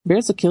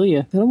Bears will kill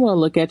you. They don't want to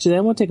look at you. They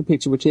don't want to take a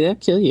picture with you. They'll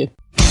kill you.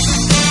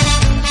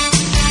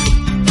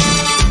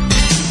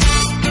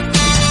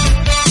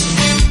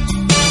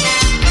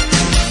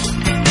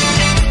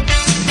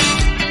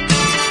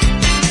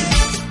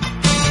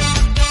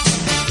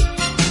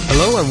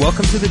 Hello and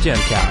welcome to the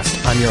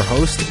Gemcast. I'm your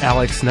host,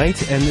 Alex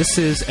Knight, and this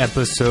is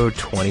episode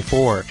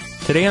 24.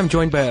 Today I'm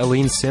joined by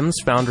Aline Sims,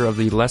 founder of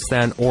the Less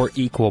Than or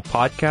Equal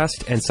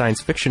podcast, and science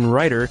fiction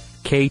writer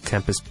K.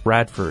 Tempest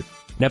Bradford.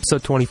 In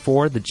episode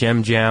 24, the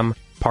Jem Jam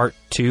Part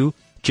 2,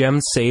 Jem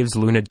saves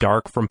Luna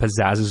Dark from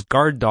Pizzazz's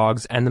guard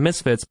dogs, and the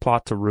Misfits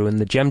plot to ruin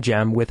the Jem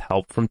Jam with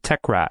help from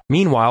Techrat.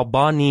 Meanwhile,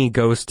 Bonnie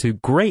goes to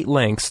great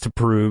lengths to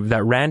prove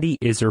that Randy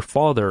is her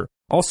father.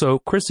 Also,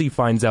 Chrissy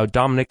finds out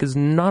Dominic is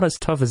not as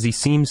tough as he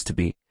seems to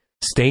be.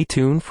 Stay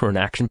tuned for an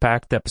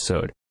action-packed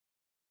episode.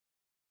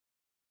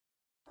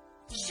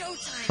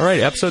 Alright,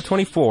 episode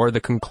 24,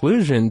 the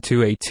conclusion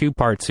to a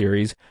two-part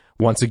series,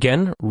 once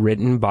again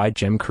written by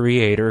Jem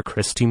creator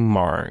Christy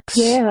Marks.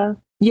 Yeah.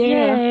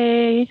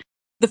 Yay.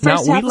 The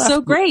first half was so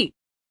great.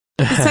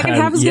 The second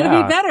half is going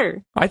to be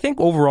better. I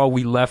think overall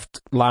we left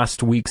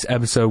last week's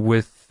episode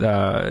with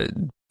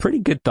pretty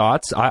good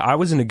thoughts. I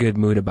was in a good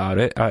mood about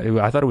it.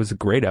 I thought it was a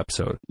great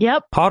episode.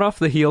 Yep. Hot off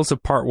the heels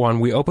of part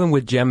 1, we open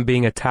with Jem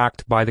being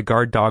attacked by the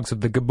guard dogs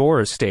of the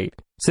Gabor estate.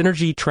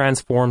 Synergy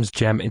transforms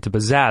Jem into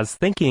Pizzazz,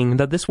 thinking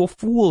that this will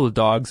fool the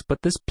dogs,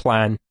 but this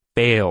plan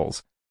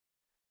fails.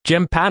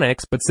 Jem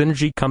panics, but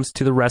Synergy comes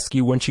to the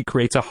rescue when she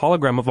creates a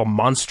hologram of a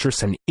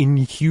monstrous and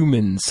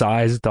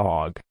inhuman-sized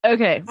dog.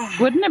 Okay,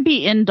 wouldn't it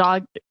be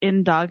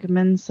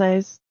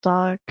Indogman-sized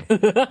dog?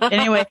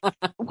 Anyway.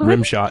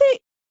 Rimshot.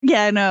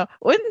 Yeah, I know.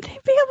 Wouldn't they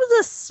be able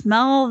to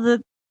smell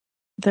that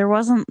there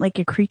wasn't, like,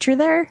 a creature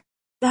there?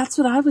 That's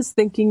what I was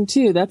thinking,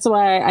 too. That's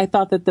why I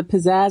thought that the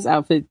Pizzazz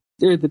outfit,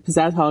 or the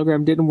Pizzazz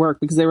hologram didn't work,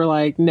 because they were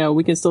like, no,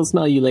 we can still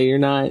smell you, lady, or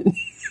not.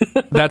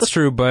 That's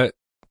true, but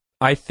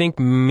I think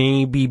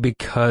maybe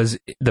because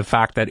the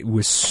fact that it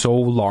was so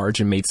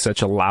large and made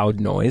such a loud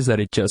noise that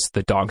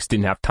the dogs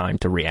didn't have time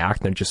to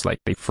react and just like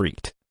they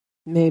freaked.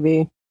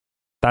 Maybe.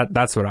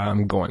 That's what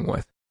I'm going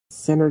with.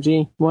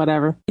 Synergy,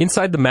 whatever.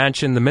 Inside the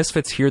mansion, the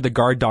Misfits hear the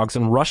guard dogs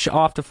and rush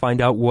off to find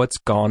out what's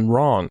gone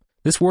wrong.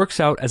 This works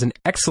out as an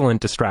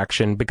excellent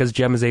distraction because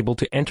Jem is able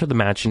to enter the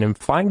mansion and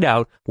find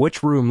out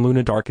which room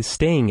Luna Dark is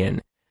staying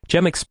in.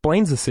 Jem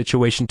explains the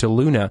situation to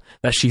Luna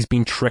that she's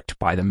been tricked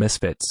by the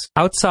Misfits.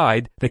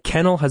 Outside, the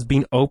kennel has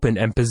been opened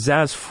and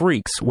Pizzazz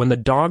freaks when the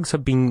dogs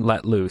have been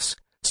let loose.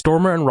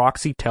 Stormer and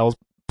Roxy tells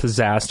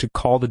Pizzazz to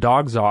call the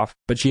dogs off,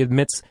 but she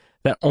admits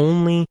that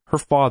only her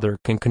father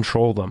can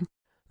control them.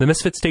 The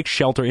Misfits take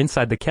shelter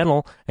inside the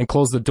kennel and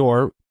close the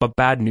door, but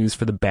bad news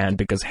for the band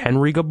because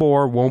Henry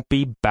Gabor won't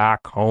be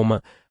back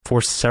home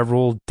for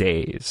several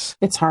days.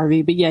 It's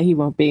Harvey, but yeah, he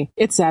won't be.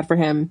 It's sad for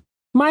him.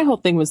 My whole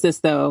thing was this,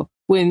 though.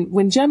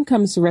 When Jem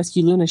comes to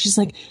rescue Luna, she's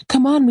like,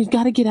 come on, we've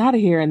got to get out of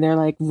here. And they're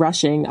like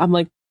rushing. I'm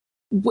like,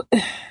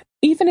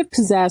 even if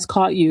Pizzazz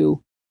caught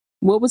you,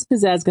 what was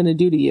Pizzazz going to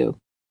do to you?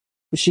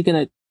 Was she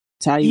going to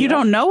tie you? You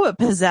don't know what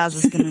Pizzazz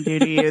is going to do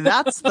to you.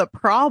 That's the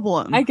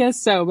problem. I guess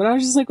so. But I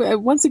was just like,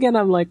 once again,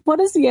 I'm like, what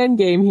is the end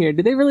game here?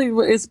 Did they really,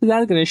 is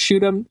Pizzazz going to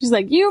shoot him? She's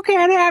like, you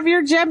can't have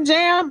your Jem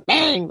Jam.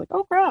 Bang. Like,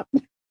 oh crap.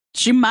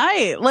 She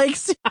might, like,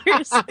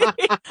 seriously.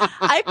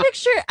 I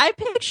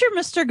picture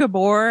Mr.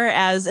 Gabor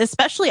as,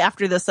 especially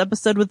after this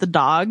episode with the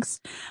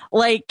dogs,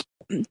 like,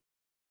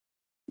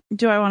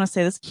 do I want to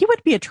say this? He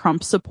would be a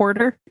Trump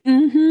supporter.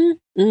 Mm-hmm.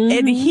 Mm-hmm.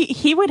 And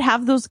he would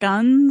have those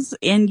guns,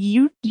 and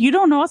you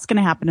don't know what's going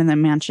to happen in that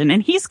mansion.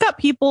 And he's got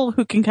people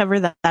who can cover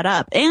that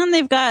up. And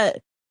they've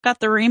got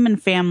the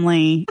Raymond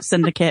family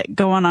syndicate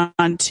going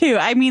on too.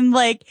 I mean,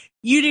 like,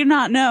 you do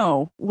not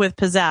know with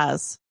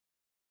Pizzazz.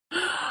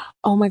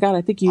 Oh my God,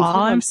 I think you've hit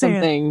on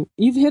something.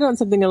 You've hit on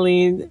something,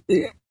 Aline.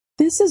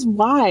 This is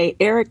why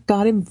Eric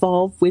got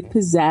involved with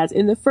Pizzazz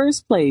in the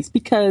first place,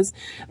 because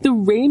the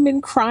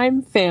Raymond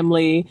crime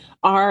family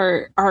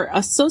are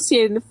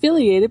associated and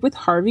affiliated with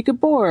Harvey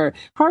Gabor.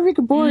 Harvey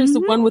Gabor is the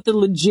one with the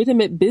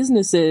legitimate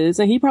businesses,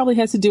 and he probably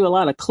has to do a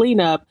lot of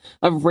cleanup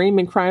of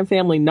Raymond crime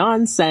family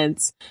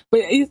nonsense.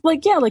 But it's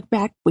like, yeah, like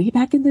way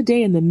back in the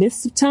day, in the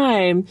mists of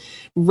time,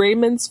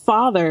 Raymond's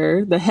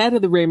father, the head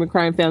of the Raymond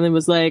crime family,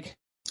 was like,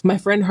 my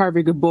friend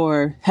Harvey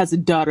Gabor has a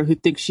daughter who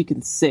thinks she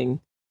can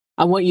sing.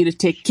 I want you to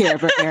take care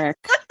of her, Eric.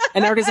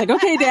 And Eric is like,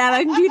 okay, Dad,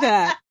 I can do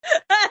that.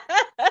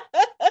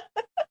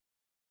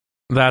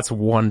 That's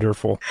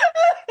wonderful.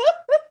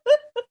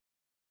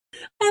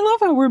 I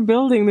love how we're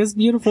building this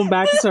beautiful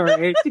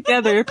backstory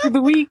together through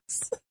the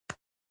weeks.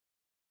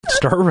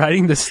 Start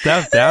writing this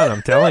stuff down,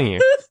 I'm telling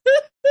you.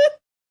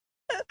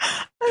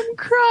 I'm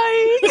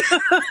crying.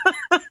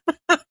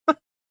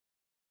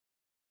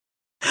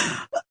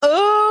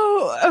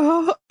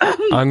 Oh,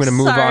 I'm going to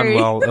move on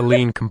while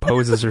Aline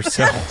composes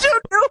herself. I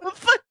don't know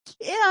if I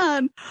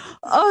can.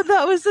 Oh,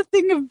 that was a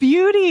thing of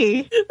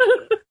beauty.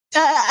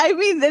 I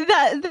mean,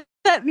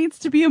 that needs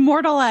to be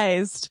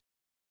immortalized.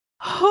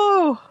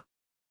 Oh.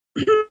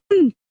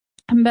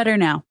 I'm better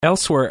now.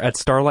 Elsewhere at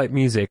Starlight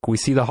Music, we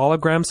see the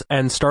holograms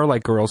and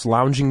Starlight Girls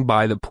lounging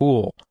by the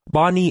pool.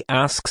 Bonnie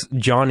asks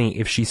Johnny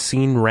if she's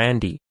seen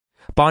Randy.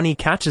 Bonnie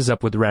catches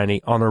up with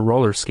Randy on her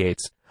roller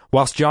skates.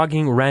 Whilst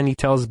jogging, Randy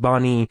tells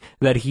Bonnie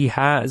that he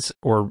has,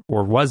 or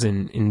was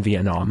in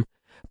Vietnam.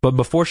 But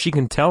before she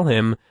can tell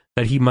him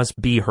that he must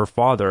be her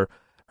father,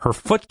 her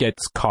foot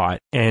gets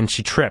caught and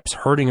she trips,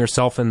 hurting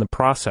herself in the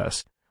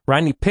process.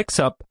 Randy picks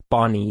up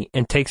Bonnie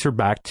and takes her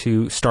back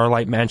to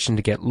Starlight Mansion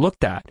to get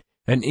looked at.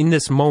 And in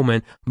this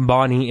moment,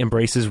 Bonnie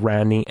embraces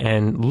Randy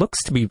and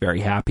looks to be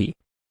very happy.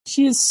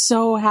 She is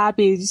so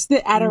happy. Just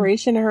the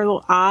adoration in her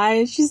little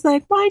eyes. She's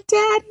like, my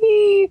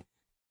daddy.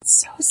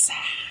 It's so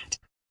sad.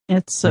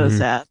 It's so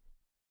sad.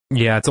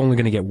 Yeah, it's only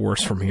going to get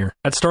worse from here.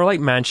 At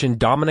Starlight Mansion,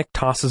 Dominic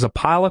tosses a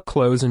pile of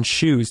clothes and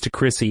shoes to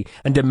Chrissy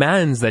and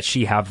demands that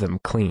she have them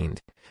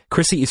cleaned.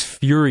 Chrissy is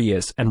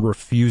furious and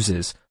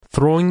refuses,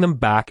 throwing them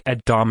back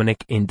at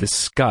Dominic in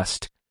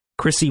disgust.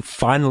 Chrissy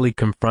finally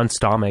confronts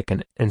Dominic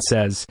and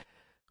says,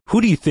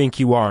 "Who do you think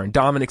you are?" And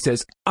Dominic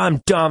says,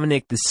 "I'm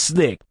Dominic the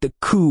slick, the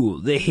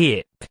cool, the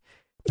hip,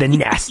 the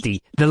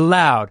nasty, the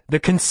loud, the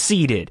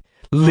conceited.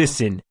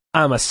 Listen,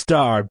 I'm a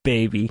star,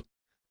 baby."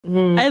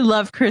 I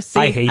love Chrissy.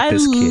 I hate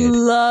this kid. I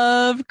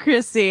love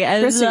Chrissy.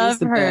 Chrissy love is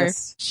the her.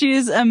 best.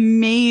 She's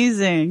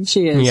amazing.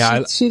 She is.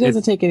 Yeah, she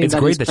doesn't take anybody's It's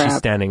great that crap. she's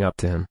standing up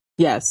to him.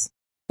 Yes.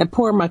 And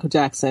poor Michael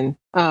Jackson.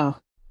 Oh,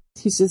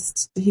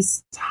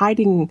 he's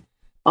hiding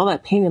all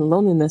that pain and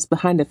loneliness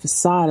behind a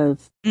facade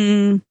of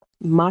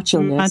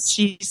macho-ness.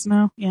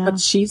 Machismo. Yeah.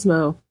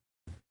 Machismo.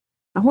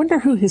 I wonder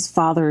who his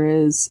father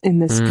is in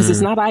this, because it's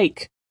not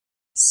Ike.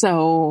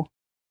 So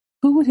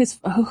who would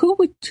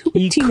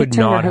He Tina could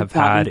Turner not have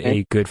had gotten?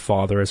 a good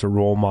father as a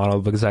role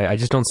model, because I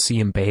just don't see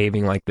him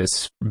behaving like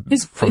this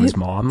from his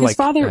mom. His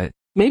father,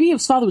 maybe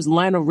his father was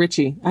Lionel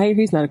Richie. I hear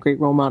he's not a great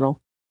role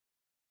model.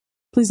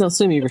 Please don't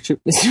sue me, Mr.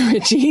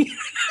 Richie.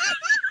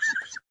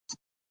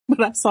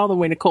 But I saw the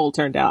way Nicole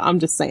turned out. I'm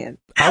just saying.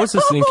 I was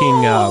just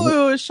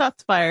thinking...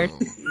 shots fired.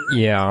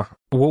 Yeah.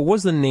 What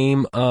was the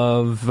name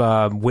of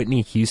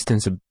Whitney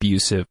Houston's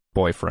abusive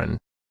boyfriend?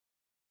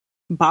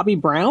 Bobby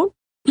Brown?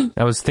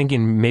 I was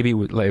thinking maybe it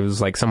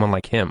was like someone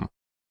like him.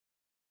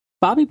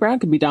 Bobby Brown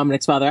could be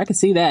Dominic's father. I could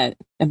see that.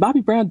 And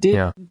Bobby Brown did.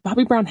 Yeah.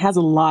 Bobby Brown has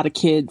a lot of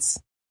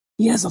kids.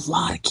 He has a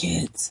lot of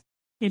kids.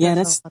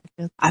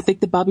 I think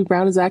that Bobby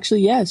Brown is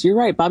actually, yes, you're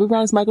right. Bobby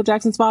Brown is Michael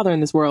Jackson's father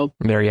in this world.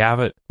 There you have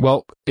it.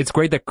 Well, it's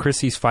great that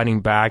Chrissy's fighting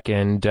back.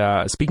 And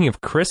speaking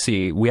of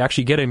Chrissy, we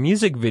actually get a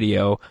music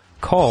video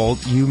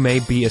called "You May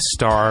Be a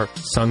Star,"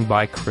 sung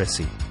by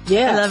Chrissy.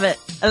 Yeah. I love it.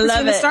 I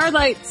love it. The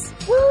Starlights.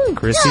 Woo!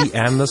 Chrissy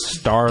and the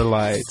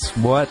Starlights.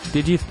 What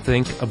did you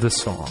think of the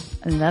song?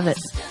 I love it.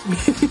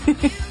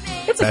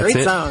 It's a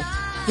great song.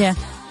 Yeah.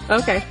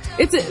 Okay.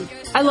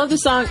 I love the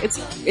song. It's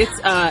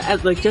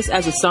like just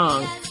as a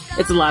song,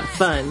 it's a lot of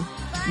fun.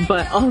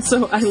 But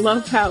also, I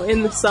love how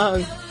in the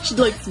song,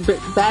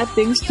 bad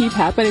things keep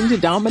happening to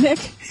Dominic.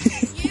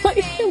 Like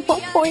at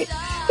one point,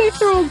 they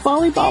throw a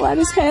volleyball at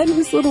his head, and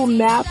his little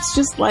naps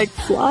just like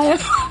fly out.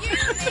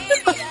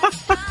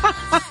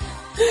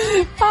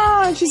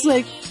 She's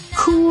like,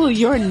 "Cool,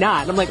 you're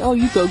not." I'm like, "Oh,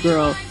 you go,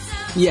 girl."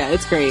 Yeah,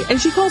 it's great.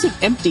 And she calls him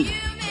empty.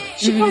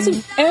 She calls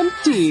him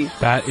empty.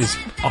 That is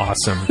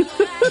awesome.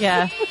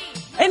 Yeah.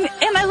 And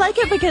I like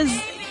it because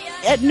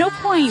at no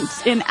point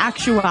in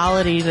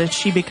actuality does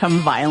she become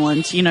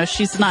violent. You know,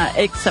 she's not,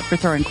 except for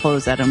throwing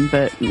clothes at him,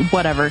 but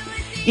whatever.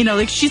 You know,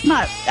 like, she's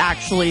not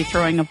actually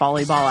throwing a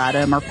volleyball at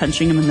him or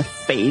punching him in the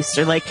face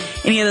or like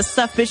any of this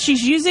stuff, but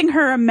she's using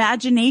her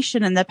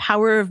imagination and the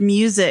power of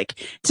music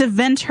to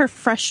vent her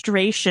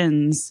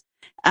frustrations.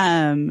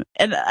 And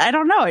I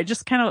don't know, I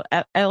just kind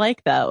of, I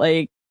like that.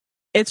 Like,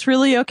 it's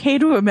really okay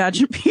to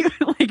imagine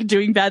people like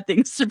doing bad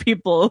things to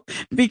people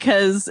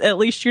because at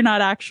least you're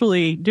not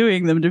actually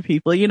doing them to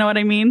people. You know what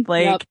I mean?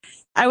 Like, yep.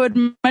 I would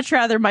much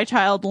rather my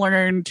child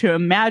learn to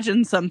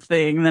imagine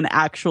something than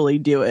actually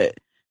do it.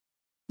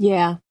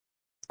 Yeah.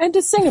 And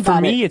to sing about it.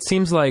 For me, it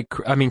seems like,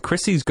 I mean,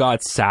 Chrissy's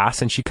got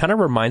sass, and she kind of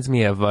reminds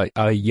me of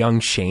a young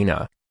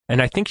Shayna.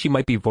 And I think she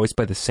might be voiced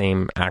by the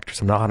same actress.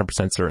 I'm not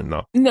 100% certain,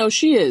 though. No,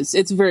 she is.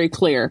 It's very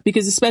clear.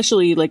 Because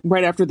especially, like,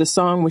 right after the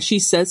song, when she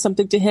says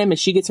something to him and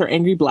she gets her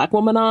angry black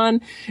woman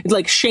on, it's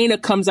like Shayna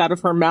comes out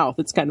of her mouth.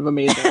 It's kind of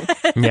amazing.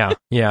 Yeah,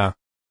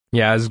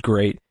 it's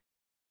great.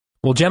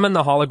 Well, Jem and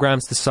the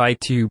Holograms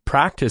decide to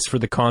practice for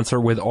the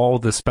concert with all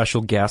the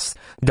special guests.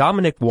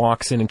 Dominic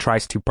walks in and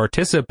tries to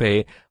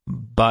participate,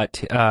 but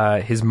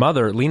his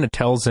mother, Lena,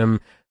 tells him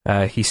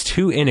he's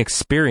too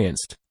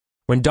inexperienced.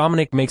 When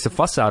Dominic makes a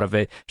fuss out of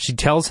it, she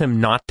tells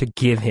him not to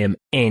give him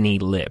any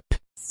lip.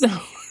 So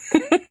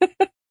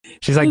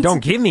she's like,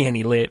 "Don't give me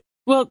any lip."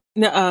 Well,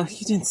 no,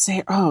 you didn't say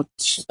it. Oh,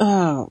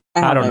 Alex.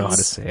 I don't know how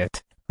to say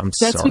it. That's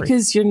sorry.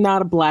 Because you're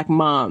not a black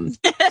mom.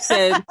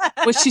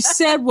 What she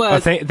said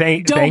was,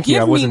 thank you.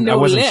 I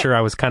wasn't sure.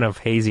 I was kind of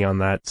hazy on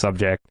that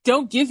subject.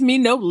 Don't give me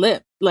no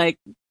lip. Like,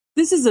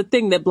 this is a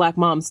thing that black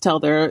moms tell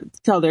their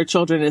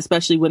children,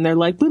 especially when they're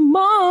like, "But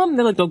mom,"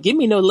 they're like, "Don't give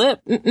me no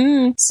lip."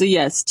 Mm-mm. So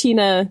yes,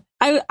 Tina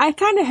I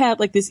kind of had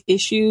like this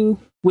issue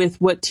with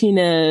what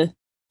Tina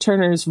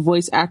Turner's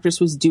voice actress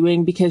was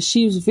doing, because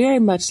she was very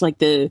much like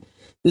the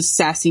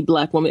sassy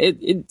black woman.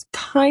 It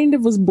kind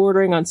of was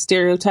bordering on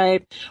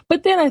stereotype.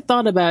 But then I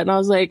thought about it and I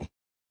was like,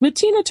 but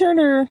Tina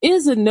Turner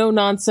is a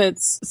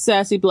no-nonsense,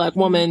 sassy black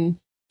woman.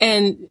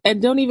 And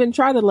don't even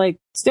try to like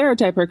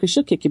stereotype her, because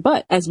she'll kick your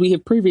butt, as we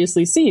have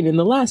previously seen in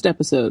the last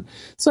episode.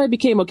 So I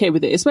became okay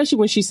with it, especially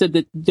when she said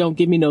that don't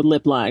give me no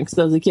lip line.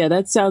 So I was like, yeah,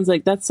 that sounds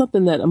like that's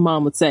something that a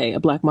mom would say, a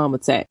black mom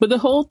would say. But the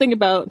whole thing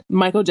about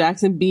Michael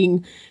Jackson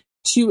being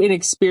too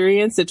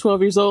inexperienced at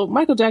 12 years old,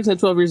 Michael Jackson at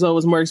 12 years old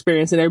was more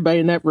experienced than everybody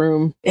in that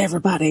room.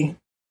 Everybody.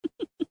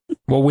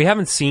 Well, we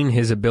haven't seen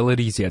his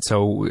abilities yet,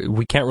 so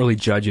we can't really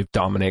judge if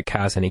Dominic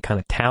has any kind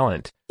of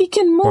talent. He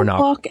can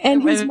moonwalk,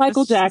 and he's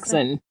Michael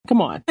Jackson.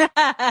 Come on.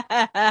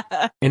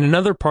 In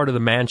another part of the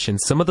mansion,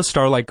 some of the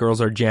Starlight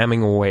Girls are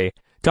jamming away.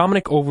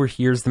 Dominic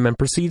overhears them and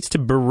proceeds to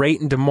berate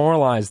and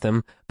demoralize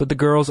them, but the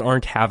girls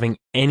aren't having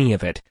any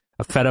of it.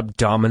 A fed-up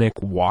Dominic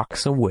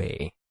walks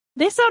away.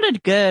 They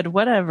sounded good,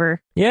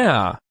 whatever.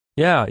 Yeah.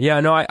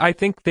 No, I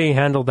think they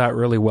handled that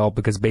really well,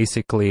 because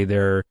basically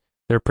they're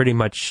pretty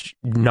much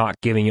not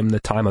giving him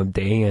the time of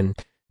day, and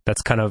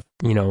that's kind of,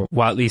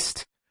 well, at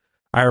least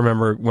I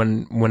remember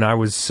when I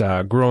was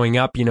growing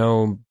up,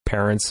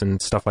 parents and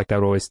stuff like that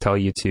would always tell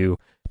you to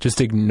just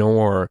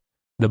ignore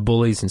the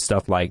bullies and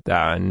stuff like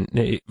that.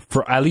 And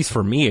at least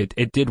for me,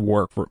 it did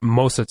work for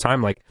most of the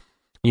time. Like,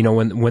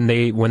 when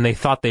they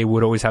thought they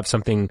would always have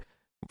something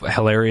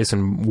hilarious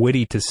and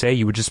witty to say,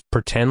 you would just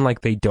pretend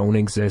like they don't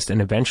exist.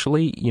 And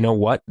eventually, you know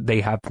what?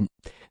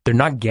 They're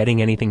not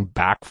getting anything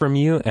back from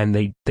you, and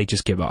they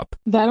just give up.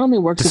 That only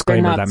works if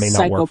they're not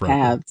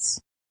psychopaths.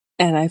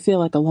 And I feel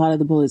like a lot of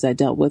the bullies I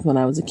dealt with when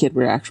I was a kid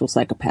were actual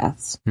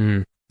psychopaths.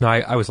 No,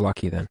 I was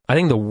lucky then. I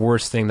think the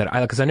worst thing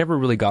because I never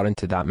really got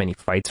into that many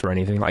fights or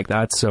anything like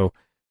that. So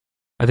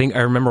I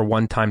remember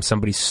one time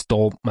somebody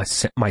stole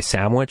my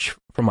sandwich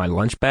from my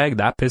lunch bag.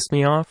 That pissed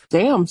me off.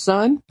 Damn,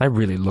 son. I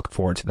really looked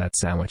forward to that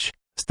sandwich.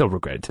 Still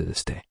regret it to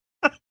this day.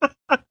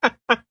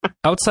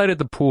 Outside at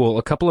the pool,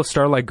 a couple of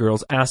Starlight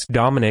Girls ask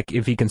Dominic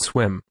if he can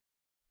swim.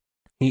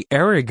 He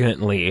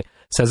arrogantly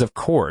says of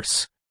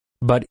course,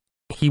 but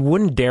he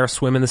wouldn't dare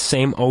swim in the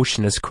same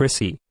ocean as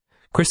Chrissy.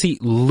 Chrissy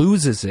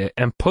loses it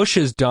and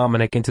pushes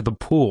Dominic into the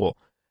pool,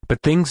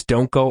 but things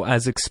don't go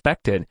as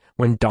expected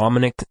when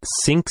Dominic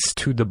sinks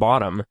to the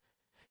bottom.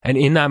 And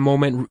in that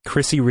moment,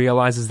 Chrissy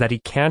realizes that he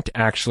can't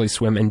actually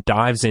swim and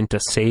dives in to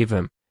save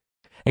him.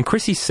 And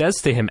Chrissy says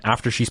to him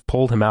after she's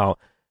pulled him out,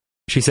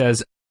 she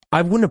says,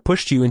 I wouldn't have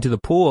pushed you into the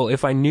pool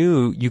if I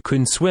knew you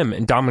couldn't swim.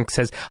 And Dominic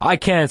says, I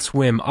can't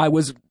swim. I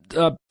was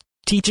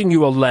teaching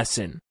you a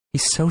lesson.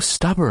 He's so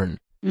stubborn.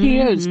 He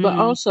is, but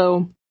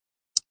also,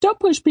 don't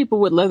push people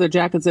with leather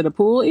jackets in a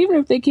pool. Even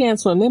if they can't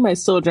swim, they might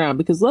still drown,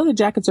 because leather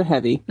jackets are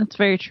heavy. That's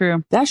very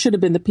true. That should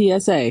have been the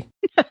PSA.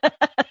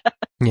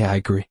 Yeah, I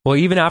agree. Well,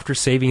 even after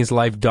saving his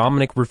life,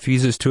 Dominic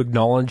refuses to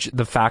acknowledge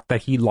the fact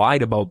that he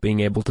lied about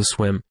being able to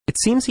swim. It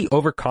seems he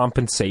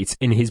overcompensates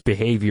in his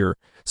behavior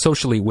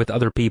socially with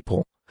other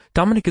people.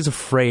 Dominic is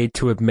afraid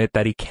to admit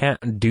that he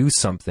can't do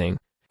something.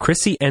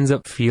 Chrissy ends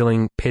up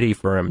feeling pity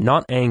for him,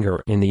 not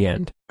anger in the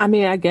end. I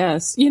mean, I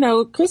guess.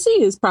 Chrissy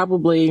is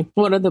probably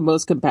one of the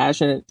most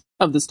compassionate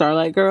of the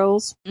Starlight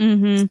Girls.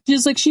 Mm-hmm.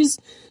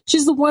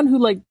 She's the one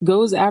who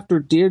goes after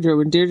Deirdre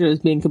when Deirdre is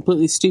being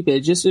completely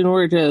stupid, just in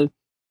order to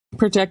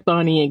protect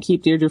Bonnie and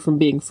keep Deirdre from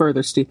being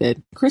further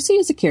stupid. Chrissy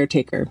is a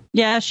caretaker.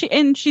 Yeah,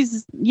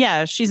 she's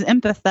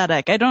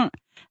empathetic. I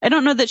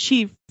don't know that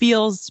she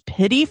feels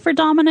pity for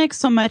Dominic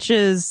so much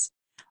as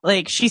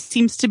she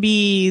seems to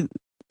be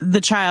the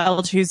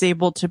child who's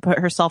able to put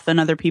herself in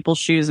other people's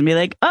shoes and be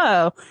like,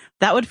 oh,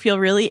 that would feel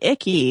really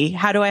icky.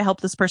 How do I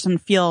help this person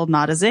feel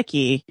not as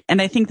icky? And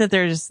I think that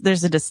there's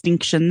a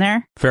distinction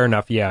there. Fair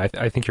enough. Yeah,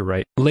 I think you're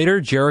right. Later,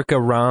 Jerrica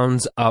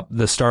rounds up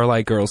the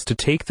Starlight Girls to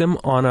take them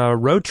on a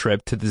road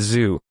trip to the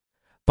zoo.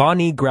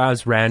 Bonnie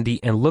grabs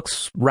Randy and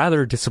looks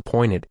rather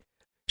disappointed.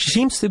 She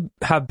seems to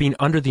have been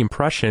under the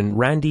impression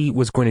Randy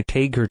was going to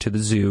take her to the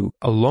zoo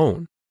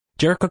alone.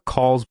 Jerrica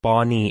calls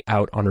Bonnie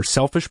out on her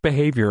selfish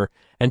behavior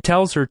and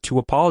tells her to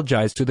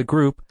apologize to the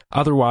group,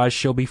 otherwise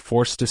she'll be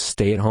forced to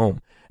stay at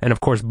home. And of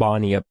course,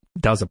 Bonnie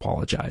does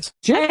apologize.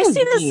 I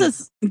see this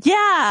as,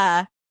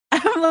 yeah.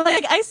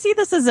 I see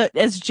this as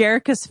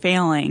Jerrica's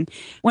failing.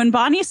 When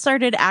Bonnie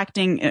started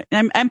acting,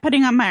 I'm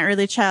putting on my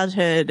early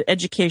childhood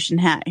education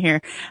hat here.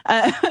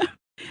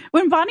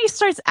 When Bonnie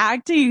starts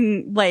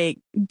acting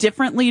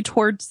differently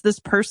towards this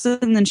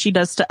person than she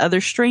does to other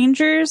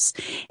strangers,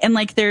 and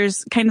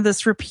there's kind of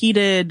this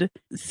repeated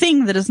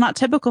thing that is not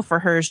typical for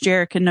her, as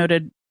Jerrica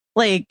noted,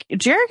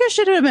 Jerrica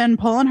should have been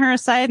pulling her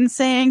aside and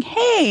saying,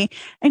 hey,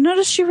 I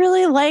noticed you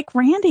really like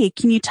Randy.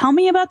 Can you tell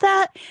me about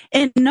that?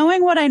 And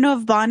knowing what I know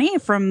of Bonnie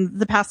from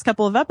the past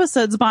couple of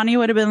episodes, Bonnie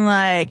would have been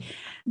like,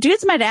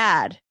 dude's my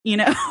dad,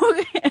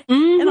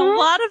 Mm-hmm. And a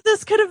lot of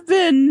this could have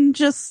been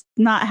just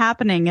not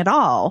happening at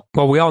all.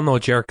 Well, we all know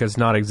Jerrica's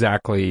not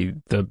exactly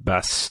the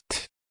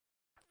best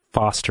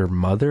foster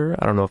mother.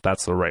 I don't know if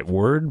that's the right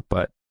word,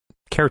 but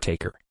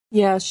caretaker.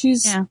 Yeah,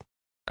 she's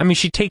I mean,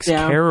 she takes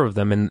care of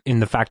them in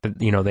the fact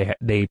that, you know,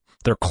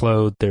 they're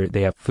clothed,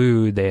 they have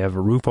food, they have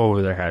a roof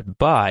over their head,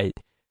 but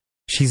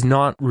she's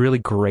not really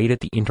great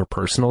at the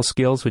interpersonal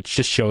skills, which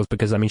just shows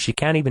because, I mean, she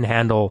can't even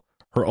handle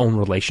her own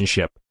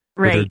relationship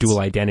with her dual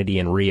identity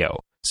in Rio.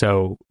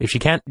 So if she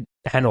can't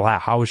handle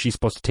that, how is she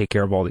supposed to take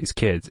care of all these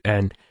kids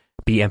and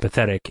be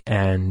empathetic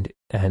and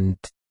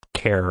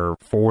care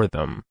for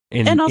them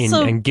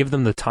and give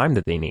them the time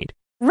that they need?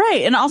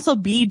 Right. And also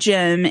be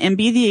Jem and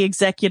be the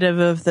executive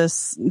of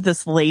this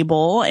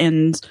label.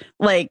 And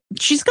like,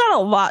 she's got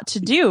a lot to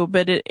do,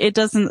 but it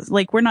doesn't,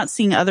 like, we're not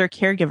seeing other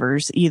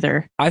caregivers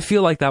either. I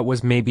feel like that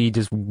was maybe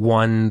just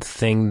one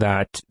thing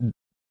that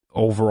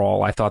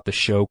overall I thought the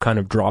show kind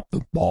of dropped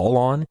the ball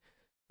on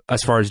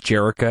as far as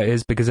Jerrica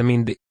is, because I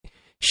mean,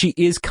 she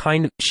is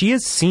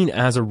seen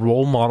as a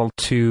role model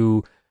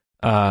to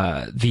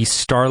the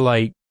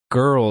Starlight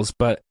girls,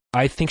 but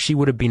I think she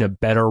would have been a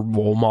better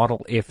role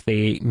model if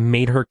they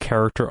made her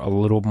character a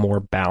little more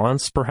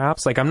balanced,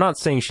 perhaps. Like, I'm not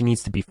saying she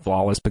needs to be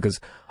flawless, because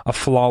a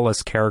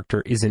flawless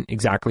character isn't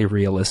exactly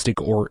realistic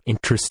or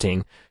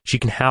interesting. She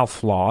can have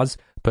flaws,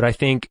 but I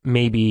think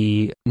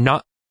maybe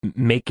not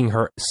making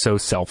her so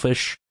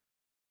selfish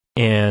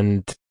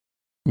and,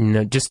 you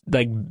know, just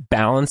like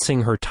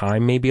balancing her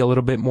time maybe a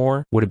little bit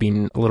more would have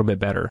been a little bit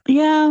better.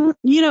 Yeah,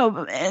 you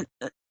know,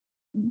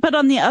 but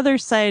on the other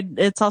side,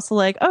 it's also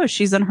like, oh,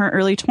 she's in her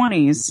early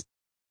 20s.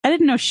 I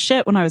didn't know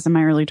shit when I was in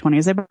my early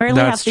 20s. I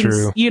barely have things,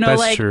 true. You know, that's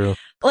like, true.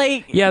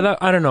 Like, yeah,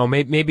 I don't know.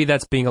 Maybe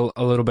that's being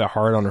a little bit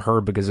hard on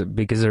her because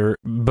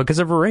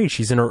of her age.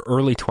 She's in her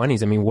early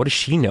 20s. I mean, what does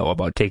she know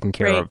about taking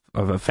care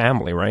of a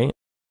family, right?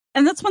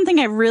 And that's one thing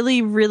I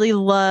really, really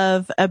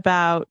love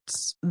about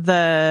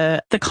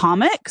the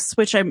comics,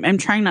 which I'm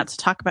trying not to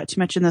talk about too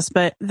much in this,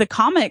 but the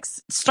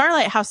comics,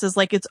 Starlight House is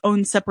like its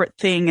own separate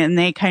thing, and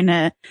they kind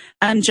of,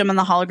 Jem and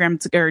the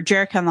Holograms, or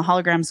Jerrica and the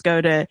Holograms, go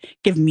to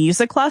give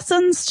music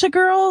lessons to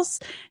girls.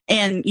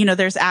 And, you know,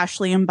 there's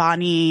Ashley and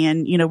Bonnie,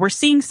 and, you know, we're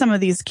seeing some of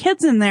these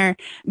kids in there,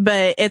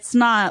 but it's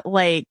not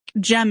like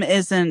Jem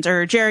isn't,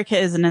 or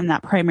Jerrica isn't in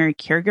that primary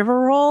caregiver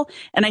role.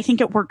 And I think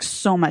it works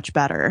so much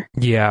better.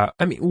 Yeah.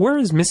 I mean, where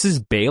is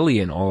Mrs. Bailey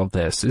in all of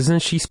this?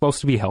 Isn't she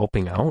supposed to be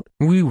helping out?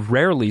 We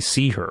rarely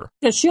see her.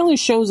 Yeah, she only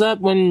shows up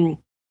when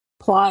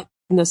plot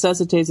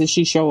necessitates that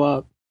she show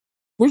up.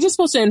 We're just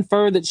supposed to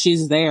infer that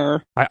she's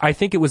there. I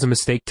think it was a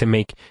mistake to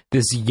make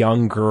this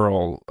young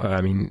girl,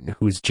 I mean,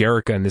 who's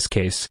Jerrica in this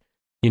case,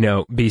 you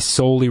know, be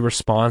solely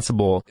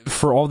responsible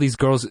for all these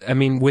girls. I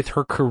mean, with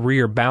her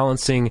career,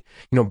 balancing,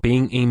 you know,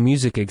 being a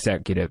music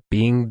executive,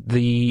 being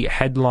the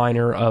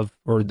headliner of,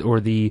 or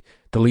the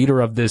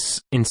leader of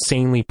this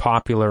insanely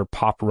popular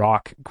pop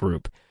rock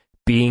group,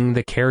 being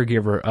the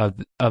caregiver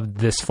of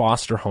this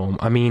foster home.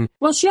 I mean,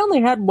 well, she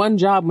only had one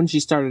job when she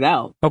started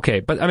out.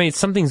 Okay, but I mean,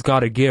 something's got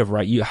to give,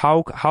 right?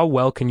 How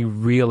well can you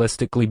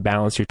realistically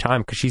balance your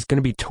time? Because she's going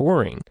to be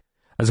touring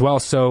as well.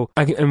 So,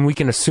 and we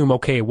can assume,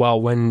 okay,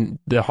 well, when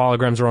the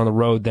Holograms are on the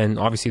road, then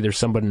obviously there's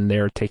somebody in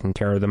there taking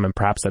care of them, and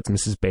perhaps that's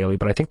Mrs. Bailey.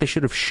 But I think they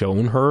should have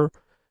shown her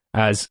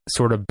as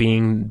sort of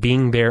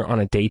being there on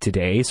a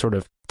day-to-day, sort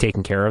of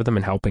taking care of them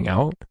and helping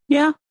out.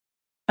 Yeah,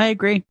 I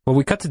agree. Well,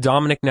 we cut to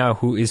Dominic now,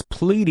 who is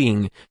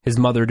pleading his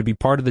mother to be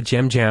part of the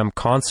Jem Jam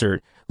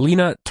concert.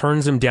 Lena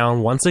turns him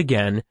down once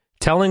again,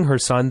 telling her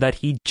son that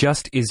he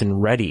just isn't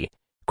ready.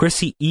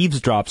 Chrissy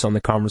eavesdrops on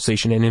the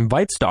conversation and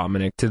invites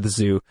Dominic to the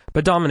zoo,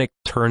 but Dominic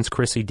turns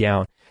Chrissy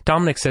down.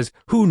 Dominic says,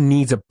 "Who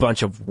needs a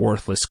bunch of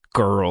worthless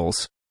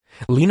girls?"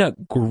 Lena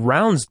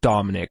grounds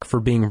Dominic for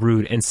being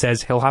rude and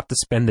says he'll have to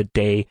spend the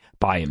day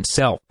by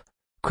himself.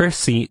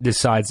 Chrissy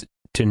decides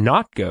to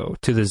not go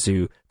to the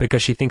zoo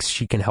because she thinks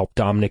she can help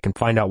Dominic and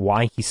find out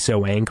why he's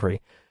so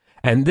angry.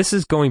 And this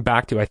is going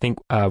back to, I think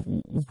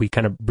we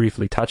kind of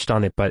briefly touched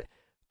on it, but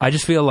I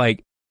just feel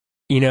like,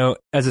 you know,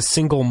 as a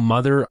single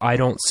mother, I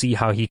don't see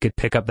how he could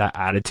pick up that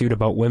attitude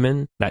about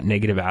women, that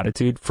negative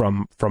attitude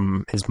from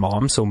his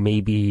mom. So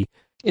maybe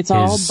it's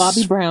all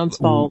Bobby Brown's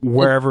fault.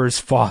 Wherever his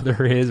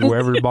father is,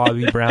 wherever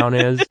Bobby Brown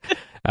is,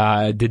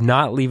 did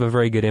not leave a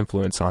very good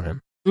influence on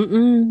him.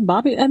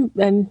 Bobby, and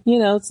you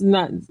know,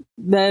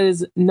 that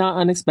is not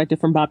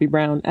unexpected from Bobby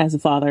Brown as a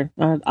father.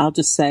 I'll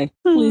just say,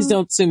 please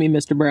don't sue me,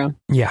 Mr. Brown.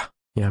 Yeah,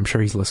 I'm sure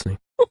he's listening.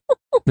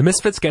 The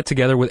Misfits get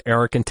together with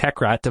Eric and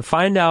Techrat to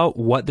find out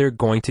what they're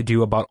going to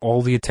do about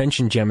all the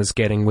attention Jem is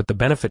getting with the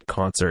benefit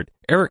concert.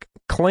 Eric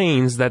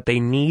claims that they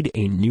need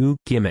a new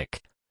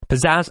gimmick.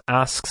 Pizzazz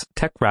asks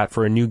Techrat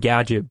for a new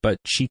gadget, but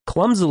she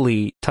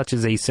clumsily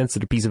touches a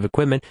sensitive piece of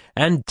equipment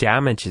and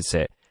damages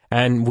it.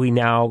 And we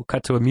now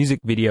cut to a music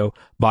video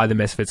by the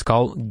Misfits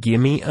called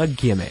Gimme a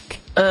Gimmick.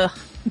 Yeah,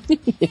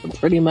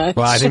 pretty much.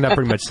 Well, I think that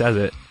pretty much says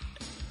it.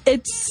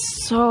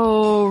 It's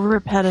so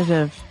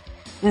repetitive.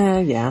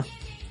 Yeah.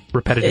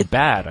 Repetitive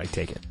bad, I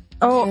take it.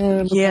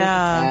 Oh,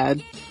 yeah.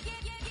 Bad.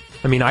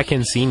 I mean, I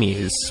Can See Me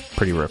is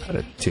pretty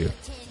repetitive, too.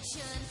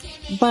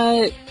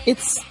 But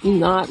it's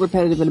not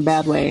repetitive in a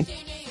bad way.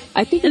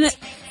 I think it's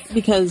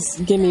because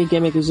Gimme a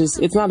Gimmick is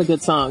just, it's not a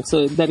good song,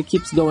 so that it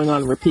keeps going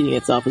on and repeating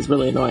itself is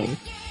really annoying.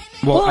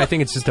 Well, I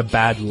think it's just a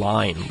bad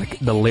line. Like,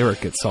 the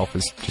lyric itself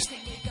is just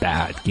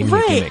bad. Gimme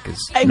a gimmick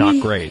is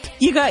not great.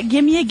 You got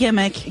gimme a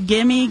gimmick,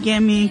 gimme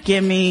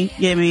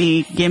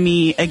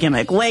a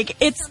gimmick. Like,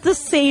 it's the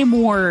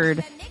same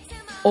word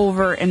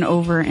over and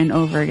over and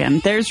over again.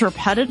 There's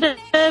repetitive,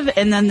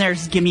 and then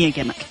there's gimme a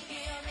gimmick.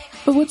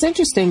 But what's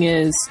interesting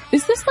is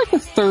this like the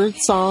third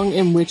song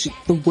in which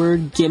the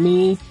word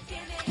gimme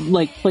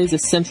like plays a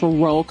central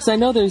role? Because I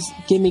know there's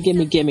Gimme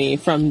Gimme Gimme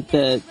from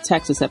the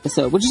Texas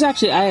episode, which is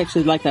actually, I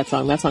actually like that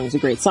song. That song is a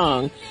great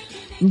song.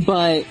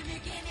 But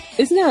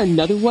isn't there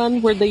another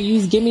one where they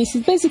use gimme? So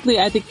basically,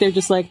 I think they're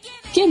just like,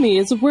 gimme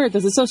is a word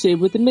that's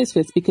associated with the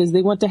Misfits because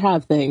they want to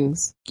have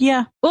things.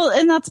 Yeah. Well,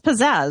 and that's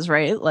pizzazz,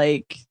 right?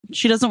 Like,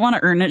 she doesn't want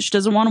to earn it. She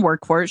doesn't want to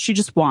work for it. She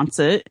just wants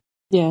it.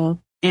 Yeah.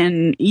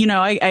 And, you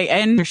know, I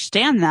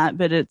understand that,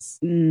 but it's,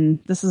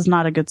 this is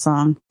not a good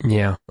song.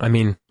 Yeah. I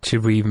mean,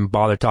 should we even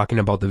bother talking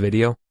about the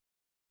video?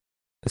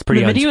 It's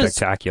pretty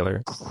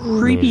unspectacular.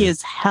 Creepy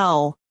as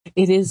hell.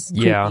 It is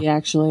creepy,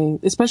 actually.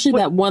 Especially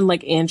that one,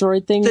 like,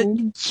 Android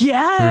thing.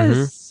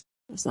 Yes!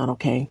 It's not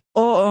okay.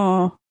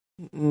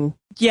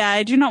 Yeah,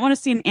 I do not want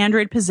to see an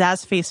Android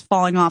pizzazz face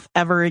falling off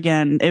ever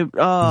again.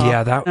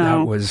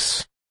 That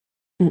was...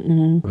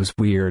 It was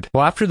weird.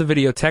 Well, after the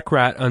video,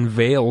 Techrat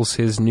unveils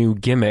his new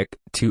gimmick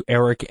to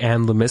Eric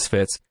and the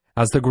Misfits.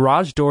 As the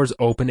garage doors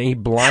open, a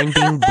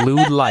blinding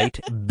blue light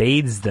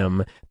bathes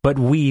them, but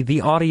we, the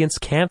audience,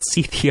 can't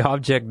see the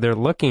object they're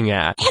looking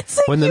at.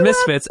 When the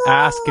Misfits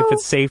ask if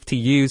it's safe to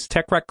use,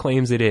 Techrat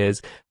claims it is,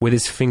 with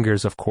his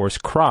fingers, of course,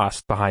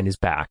 crossed behind his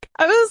back.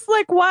 I was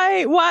like,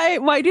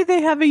 why do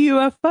they have a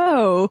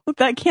UFO?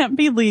 That can't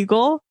be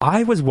legal.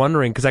 I was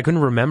wondering, because I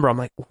couldn't remember. I'm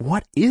like,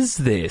 what is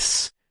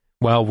this?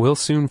 Well, we'll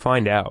soon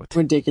find out.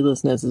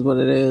 Ridiculousness is what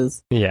it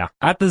is. Yeah.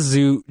 At the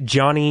zoo,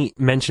 Johnny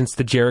mentions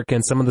to Jerica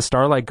and some of the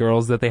Starlight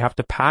Girls that they have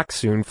to pack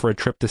soon for a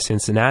trip to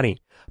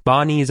Cincinnati.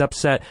 Bonnie is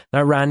upset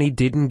that Randy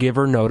didn't give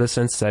her notice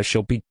and says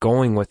she'll be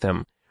going with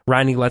him.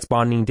 Randy lets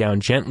Bonnie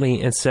down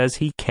gently and says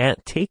he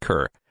can't take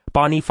her.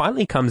 Bonnie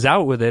finally comes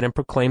out with it and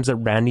proclaims that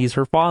Randy is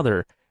her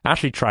father.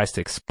 Ashley tries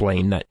to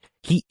explain that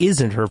he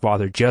isn't her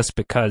father just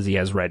because he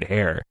has red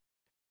hair.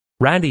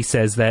 Randy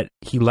says that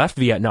he left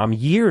Vietnam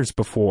years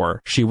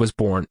before she was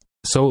born,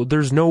 so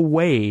there's no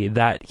way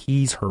that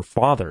he's her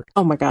father.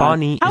 Oh my God.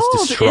 Bonnie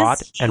is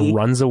distraught and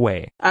runs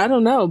away. I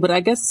don't know, but I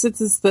guess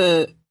since it's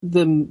the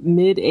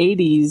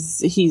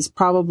mid-'80s, he's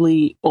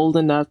probably old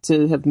enough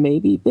to have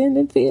maybe been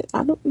in Vietnam.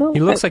 I don't know.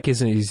 He looks like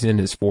he's in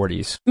his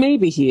 40s.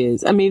 Maybe he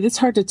is. I mean, it's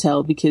hard to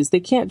tell because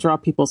they can't draw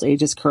people's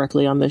ages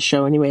correctly on this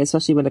show anyway,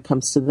 especially when it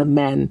comes to the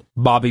men.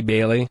 Bobby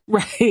Bailey.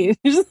 Right.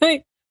 Just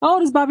like, how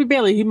old is Bobby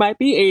Bailey? He might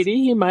be 80.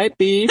 He might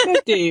be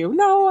 50.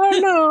 No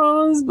one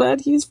knows,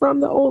 but he's from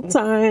the old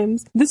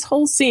times. This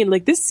whole scene,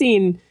 this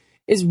scene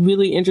is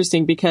really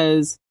interesting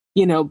because,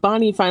 you know,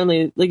 Bonnie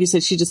finally, like you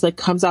said, she just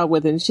comes out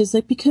with it and she's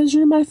like, because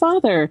you're my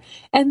father.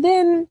 And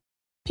then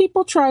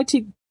people try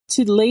to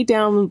lay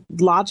down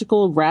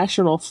logical,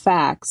 rational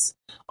facts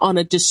on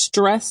a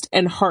distressed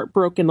and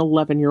heartbroken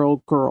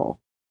 11-year-old girl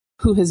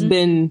who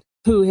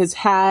has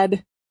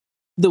had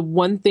the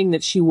one thing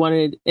that she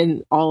wanted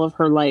in all of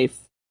her life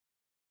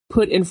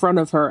put in front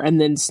of her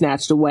and then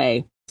snatched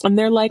away. And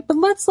they're like, but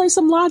let's lay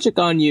some logic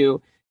on you.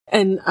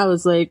 And I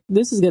was like,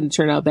 this is going to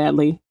turn out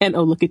badly. And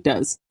oh, look, it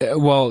does.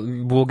 Well,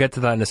 we'll get to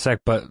that in a sec,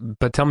 but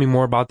tell me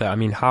more about that. I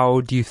mean, how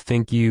do you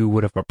think you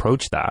would have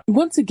approached that?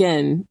 Once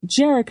again,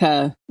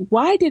 Jerica,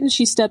 why didn't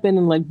she step in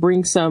and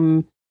bring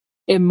some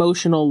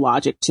emotional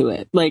logic to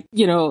it?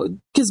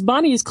 Because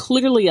Bonnie is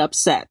clearly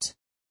upset.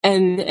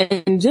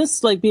 And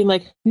just being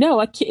like,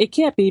 no, it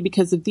can't be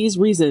because of these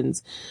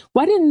reasons.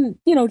 Why didn't,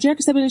 Jerica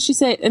step in and she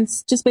said, and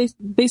just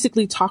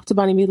basically talk to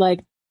Bonnie and be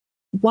like,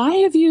 why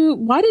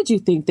did you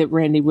think that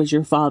Randy was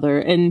your father?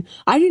 And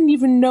I didn't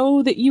even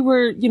know that you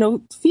were,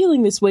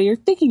 feeling this way or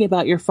thinking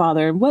about your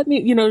father. And what,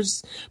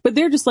 but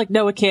they're just like,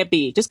 no, it can't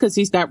be just because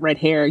he's got red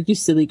hair. You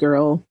silly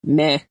girl.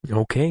 Meh.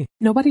 Okay.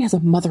 Nobody has a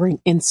mothering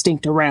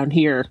instinct around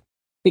here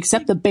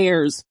except the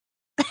bears.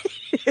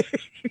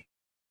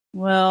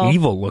 Well,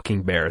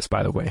 evil-looking bears,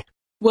 by the way.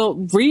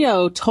 Well,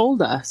 Rio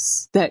told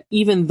us that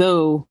even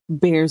though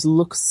bears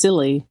look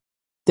silly,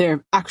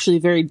 they're actually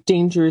very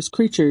dangerous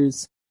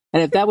creatures.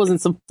 And if that wasn't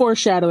some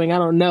foreshadowing, I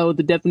don't know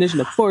the definition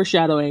of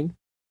foreshadowing.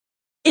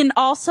 And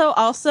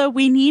also,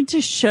 we need to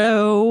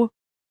show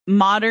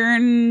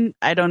modern,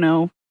 I don't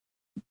know,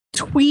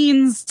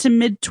 tweens to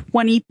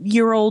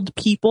mid-20-year-old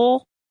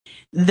people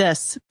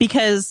this,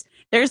 because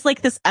there's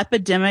this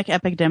epidemic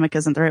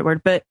isn't the right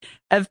word, but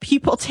of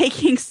people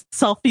taking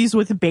selfies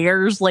with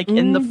bears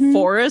in the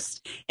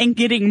forest and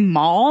getting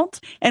mauled.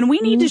 And we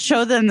need to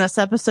show them this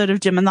episode of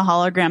Jem and the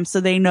Hologram so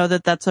they know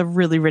that that's a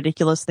really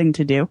ridiculous thing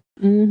to do.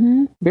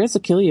 Mm-hmm. Bears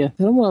will kill you.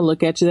 They don't want to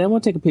look at you. They don't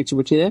want to take a picture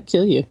with you. They'll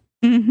kill you.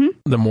 Mm-hmm.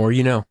 The more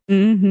you know.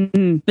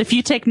 Mm-hmm. If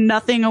you take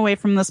nothing away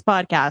from this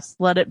podcast,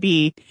 let it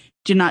be,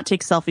 do not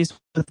take selfies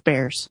with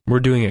bears.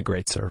 We're doing a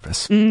great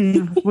service.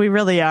 We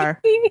really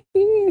are.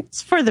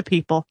 It's for the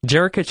people.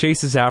 Jerica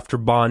chases after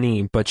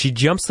Bonnie, but she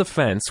jumps the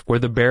fence where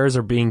the bears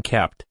are being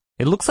kept.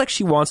 It looks like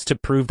she wants to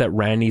prove that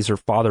Randy's her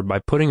father by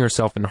putting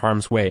herself in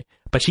harm's way,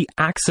 but she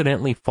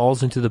accidentally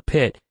falls into the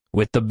pit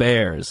with the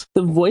bears.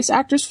 The voice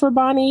actors for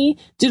Bonnie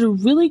did a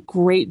really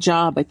great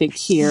job, I think,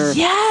 here.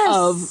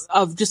 Yes!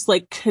 Of just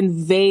like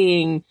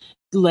conveying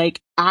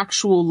like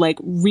actual like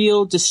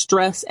real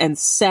distress and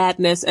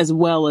sadness as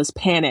well as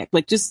panic.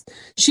 Like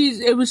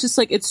it was just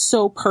like, it's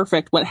so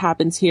perfect what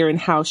happens here and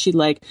how she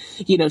like,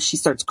 you know, she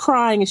starts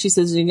crying and she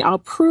says, I'll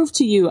prove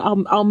to you,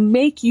 I'll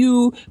make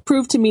you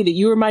prove to me that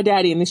you are my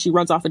daddy. And then she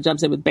runs off and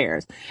jumps in with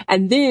bears.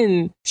 And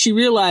then she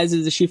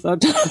realizes that she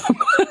fucked up.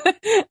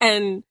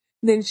 And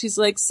then she's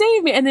like,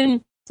 save me. And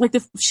then like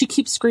she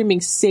keeps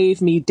screaming,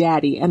 save me,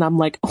 daddy. And I'm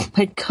like, oh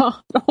my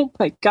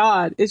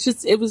God.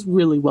 It was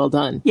really well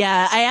done.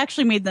 Yeah, I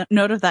actually made the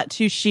note of that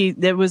too.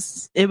 It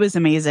was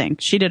amazing.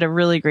 She did a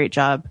really great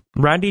job.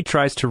 Randy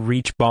tries to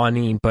reach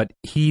Bonnie, but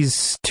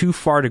he's too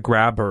far to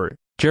grab her.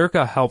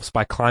 Jerrica helps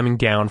by climbing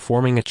down,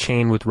 forming a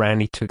chain with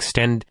Randy to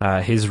extend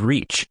his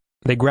reach.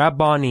 They grab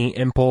Bonnie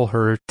and pull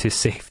her to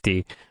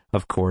safety,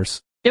 of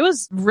course. It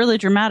was really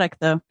dramatic,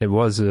 though. It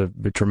was a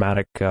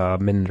dramatic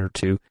minute or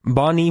two.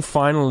 Bonnie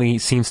finally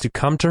seems to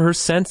come to her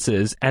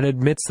senses and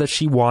admits that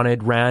she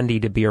wanted Randy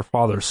to be her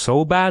father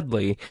so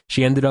badly,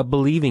 she ended up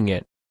believing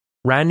it.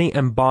 Randy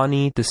and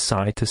Bonnie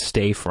decide to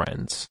stay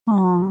friends.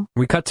 Aww.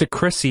 We cut to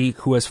Chrissy,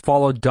 who has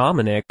followed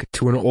Dominic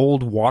to an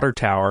old water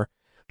tower.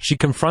 She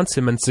confronts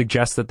him and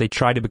suggests that they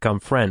try to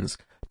become friends.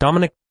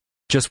 Dominic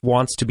just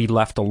wants to be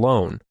left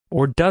alone.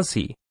 Or does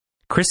he?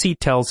 Chrissy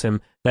tells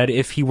him that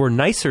if he were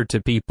nicer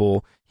to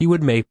people, he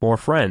would make more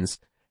friends.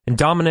 And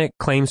Dominic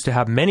claims to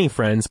have many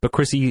friends, but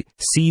Chrissy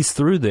sees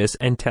through this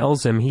and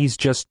tells him he's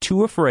just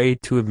too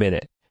afraid to admit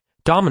it.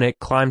 Dominic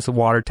climbs the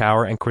water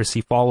tower and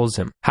Chrissy follows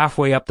him.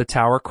 Halfway up the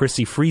tower,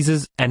 Chrissy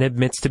freezes and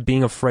admits to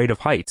being afraid of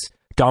heights.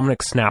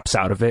 Dominic snaps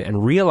out of it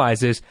and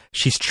realizes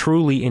she's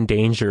truly in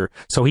danger,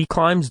 so he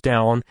climbs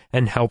down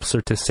and helps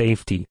her to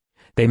safety.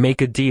 They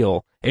make a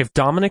deal. If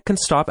Dominic can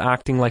stop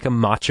acting like a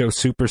macho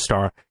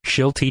superstar,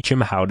 she'll teach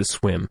him how to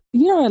swim.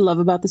 You know what I love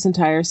about this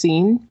entire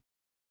scene?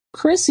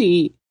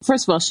 Chrissy,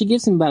 first of all, she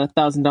gives him about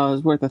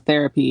 $1,000 worth of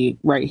therapy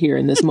right here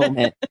in this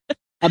moment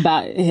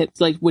about it,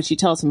 like what she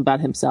tells him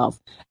about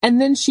himself. And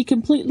then she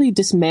completely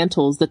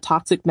dismantles the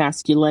toxic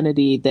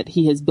masculinity that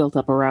he has built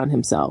up around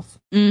himself.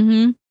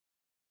 Mm-hmm.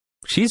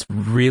 She's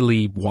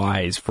really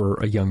wise for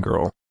a young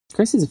girl.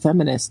 Chrissy's a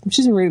feminist.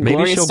 She's a really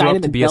Maybe she'll grow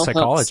up to be a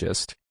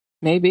psychologist.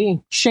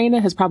 Maybe. Shayna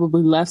has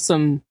probably left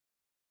some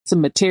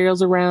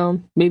materials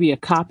around, maybe a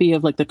copy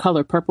of like The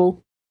Color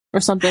Purple or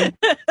something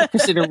for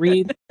Chrissy to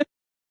read.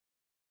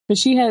 But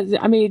she has,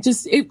 I mean,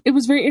 it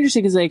was very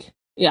interesting because like,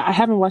 yeah, I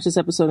haven't watched this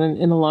episode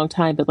in a long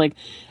time, but like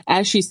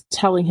as she's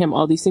telling him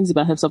all these things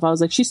about himself, I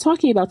was like, she's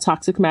talking about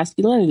toxic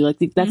masculinity. Like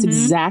that's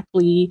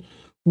exactly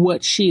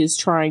what she is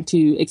trying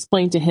to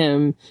explain to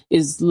him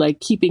is like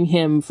keeping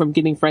him from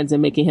getting friends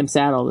and making him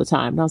sad all the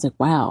time. And I was like,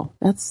 wow,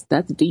 that's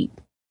deep.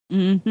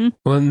 Mm-hmm.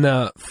 Well, in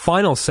the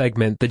final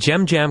segment, the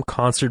Jem Jam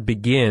concert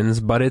begins,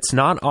 but it's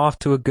not off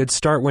to a good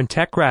start when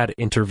Techrat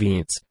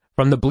intervenes.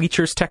 From the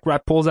bleachers,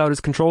 Techrat pulls out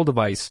his control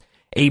device.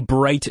 A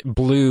bright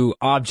blue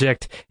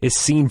object is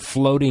seen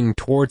floating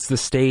towards the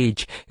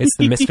stage. It's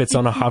the Misfits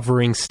on a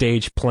hovering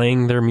stage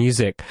playing their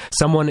music.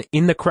 Someone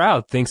in the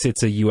crowd thinks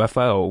it's a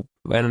UFO,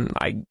 and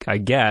I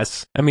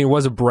guess. I mean, it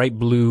was a bright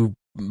blue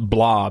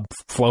blob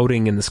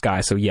floating in the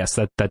sky, so yes,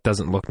 that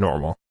doesn't look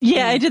normal.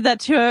 Yeah, I did that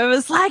too. I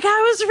was like, I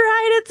was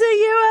right,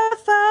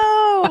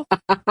 it's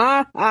a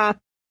UFO.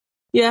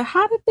 Yeah,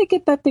 how did they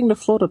get that thing to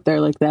float up there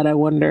like that, I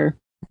wonder?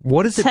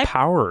 What is it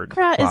powered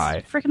by? Techrat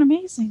is freaking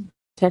amazing.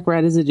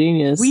 Techrat is a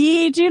genius.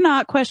 We do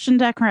not question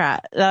Techrat.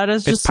 That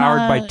is just it's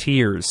powered by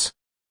tears.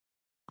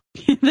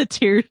 The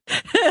tears.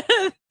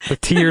 The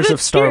tears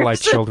of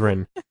Starlight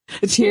Children.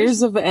 The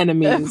tears of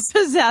enemies.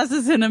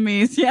 Pizzazz's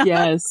enemies, yeah.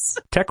 Yes.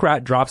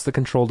 Techrat drops the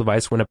control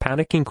device when a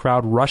panicking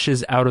crowd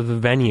rushes out of the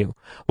venue.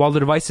 While the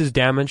device is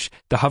damaged,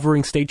 the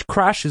hovering stage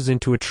crashes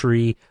into a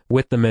tree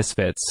with the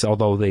Misfits,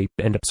 although they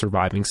end up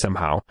surviving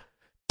somehow.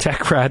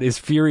 Techrat is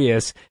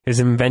furious. His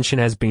invention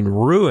has been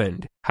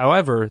ruined.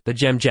 However, the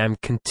Jem Jam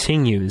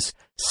continues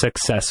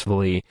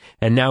successfully.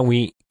 And now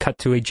we cut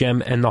to a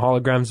Jem and the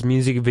Holograms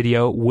music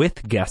video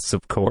with guests,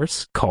 of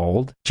course,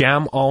 called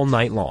Jam All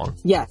Night Long.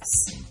 Yes.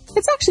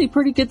 It's actually a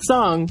pretty good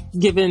song,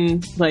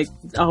 given, like,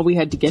 all we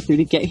had to get through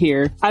to get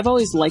here. I've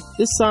always liked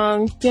this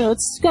song. You know,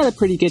 it's got a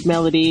pretty good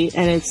melody,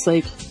 and it's,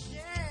 like,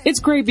 it's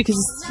great because,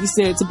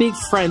 you know, it's a big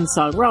friend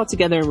song. We're all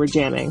together and we're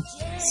jamming.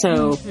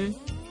 So,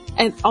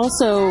 and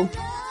also,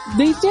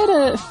 they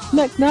did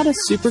not a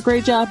super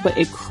great job, but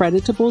a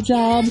creditable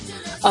job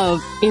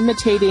of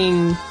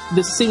imitating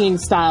the singing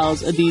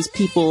styles of these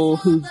people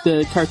who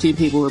the cartoon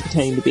people were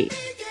pretending to be.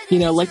 You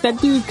know, like that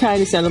dude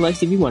kind of sounded like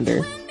Stevie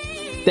Wonder.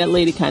 That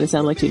lady kind of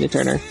sounded like Tina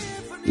Turner.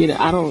 You know,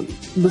 I don't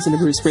listen to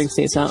Bruce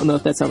Springsteen, so I don't know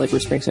if that sounds like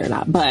Bruce Springsteen or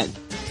not. But,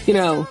 you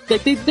know,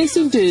 like they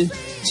seem to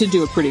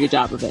do a pretty good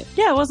job of it.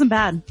 Yeah, it wasn't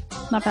bad.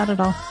 Not bad at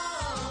all.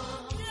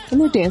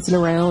 And they're dancing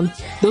around.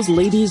 Those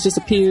ladies just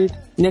appeared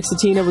next to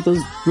Tina with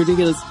those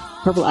ridiculous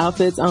purple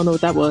outfits. I don't know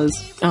what that was.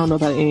 I don't know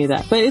about any of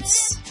that. But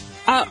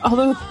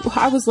Although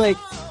I was like,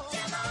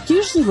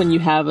 usually when you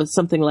have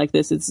something like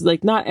this, it's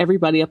like not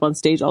everybody up on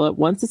stage all at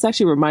once. It's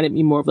actually reminded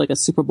me more of like a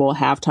Super Bowl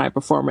halftime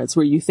performance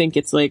where you think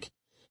it's like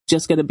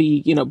just going to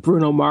be,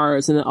 Bruno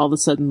Mars, and then all of a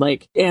sudden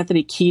like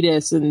Anthony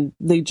Kiedis, and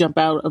they jump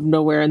out of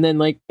nowhere, and then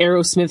like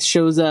Aerosmith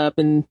shows up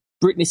and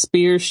Britney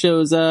Spears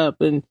shows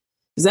up, and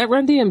is that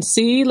Run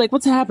DMC? Like,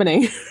 what's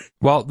happening?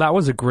 Well, that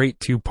was a great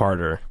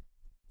two-parter.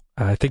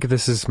 I think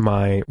this is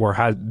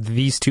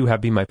these two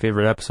have been my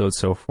favorite episodes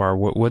so far.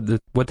 What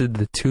did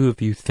the two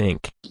of you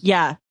think?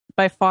 Yeah,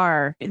 by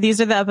far.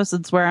 These are the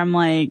episodes where I'm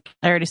like,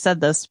 I already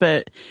said this,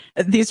 but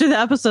these are the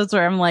episodes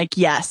where I'm like,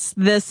 yes,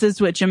 this is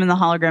what Jem and the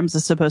Holograms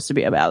is supposed to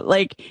be about.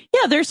 Like,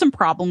 yeah, there's some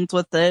problems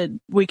with it.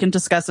 We can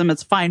discuss them.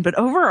 It's fine. But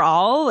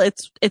overall,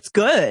 it's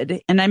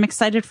good. And I'm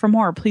excited for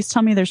more. Please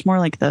tell me there's more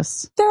like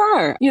this. There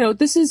are.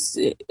 This is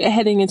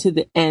heading into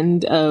the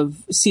end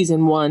of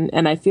season 1.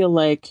 And I feel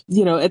like,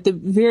 at the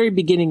very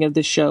beginning of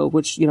the show,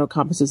 which,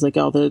 encompasses like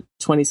all the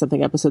 20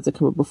 something episodes that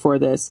come up before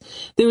this,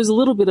 there was a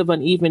little bit of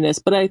unevenness,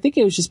 but I think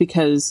it was just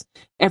because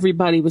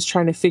everybody was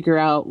trying to figure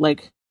out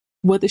like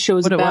what the show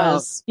is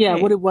about. Yeah,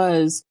 right. What it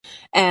was.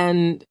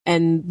 And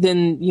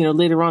then,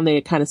 later on they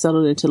kind of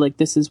settled into like,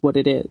 this is what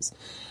it is.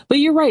 But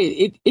you're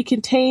right. It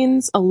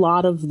contains a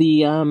lot of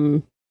the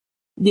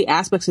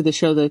aspects of the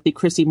show that the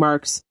Christy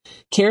Marks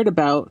cared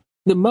about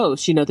the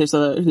most. There's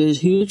a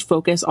huge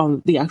focus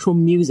on the actual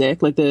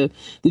music, like the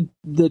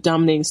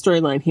dominating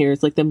storyline here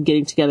is like them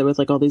getting together with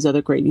like all these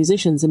other great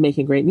musicians and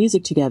making great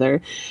music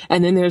together.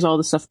 And then there's all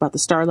the stuff about the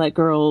Starlight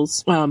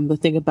Girls, the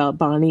thing about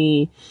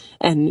Bonnie,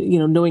 and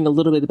knowing a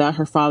little bit about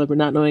her father but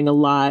not knowing a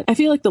lot. I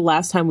feel like the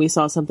last time we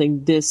saw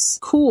something this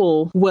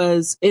cool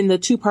was in the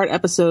 2-part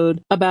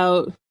episode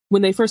about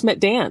when they first met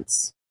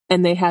Dance.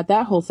 And they had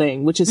that whole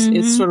thing, which is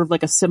it's sort of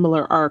like a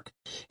similar arc,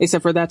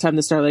 except for that time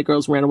the Starlight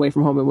Girls ran away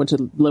from home and went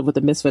to live with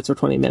the Misfits for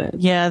 20 minutes.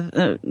 Yeah,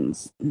 the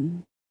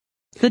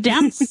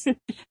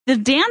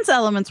dance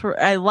elements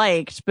I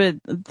liked, but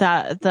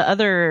the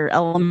other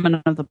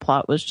element of the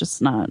plot was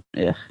just not.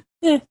 Ugh.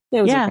 Yeah,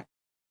 that was okay.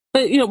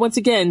 But once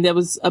again, that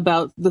was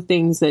about the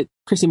things that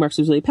Christy Marks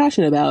was really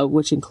passionate about,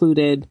 which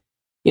included,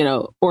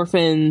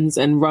 orphans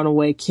and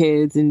runaway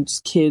kids and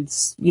just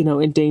kids,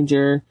 in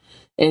danger.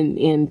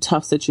 In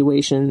tough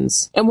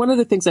situations. And one of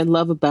the things I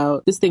love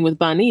about this thing with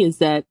Bonnie is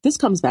that this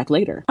comes back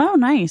later. Oh,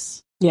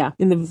 nice. Yeah,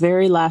 in the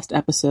very last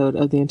episode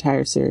of the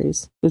entire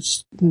series,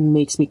 which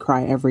makes me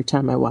cry every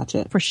time I watch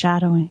it.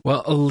 Foreshadowing.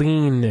 Well,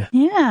 Aline,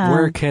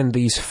 where can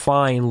these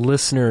fine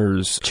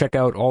listeners check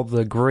out all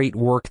the great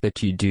work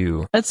that you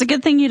do? It's a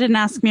good thing you didn't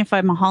ask me if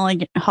I'm a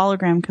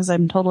hologram, because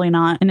I'm totally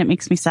not, and it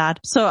makes me sad.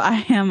 So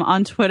I am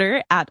on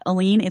Twitter at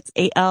Aline. It's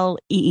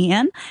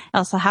ALEEN. I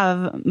also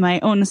have my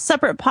own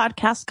separate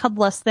podcast called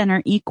Less Than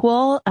or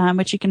Equal,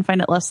 which you can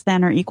find at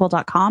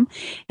lessthanequal.com.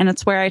 And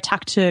it's where I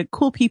talk to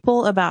cool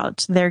people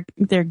about their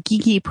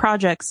geeky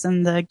projects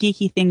and the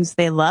geeky things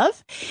they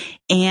love.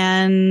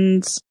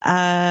 And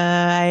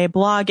I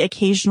blog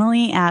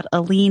occasionally at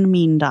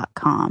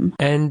alinemean.com.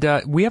 And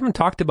we haven't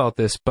talked about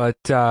this, but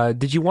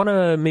did you want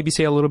to maybe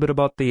say a little bit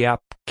about the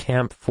app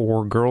Camp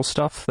for Girls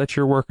stuff that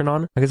you're working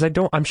on? Because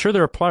I'm sure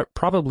there are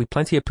probably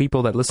plenty of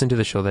people that listen to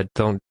the show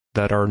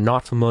that are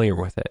not familiar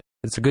with it.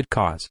 It's a good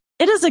cause.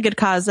 It is a good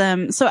cause.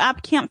 So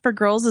App Camp for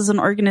Girls is an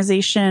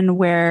organization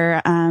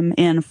where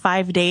in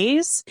 5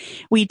 days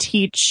we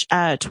teach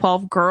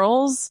 12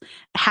 girls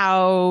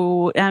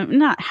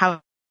not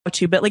how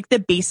to, but like the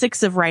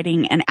basics of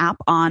writing an app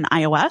on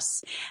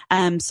iOS.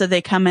 So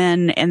they come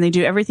in and they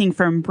do everything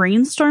from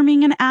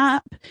brainstorming an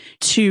app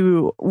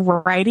to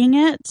writing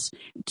it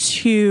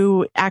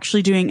to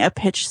actually doing a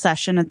pitch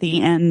session at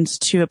the end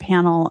to a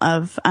panel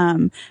of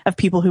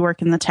people who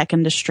work in the tech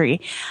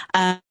industry.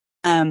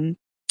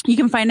 You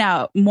can find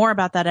out more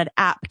about that at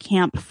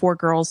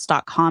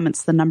appcampforgirls.com.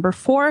 It's the number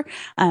 4.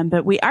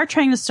 But we are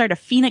trying to start a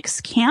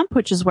Phoenix camp,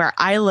 which is where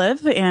I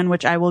live and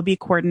which I will be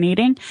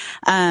coordinating.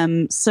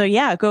 So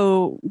yeah,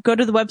 go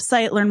to the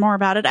website, learn more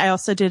about it. I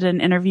also did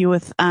an interview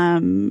with,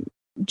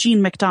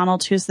 Jean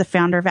McDonald, who's the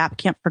founder of App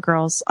Camp for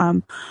Girls,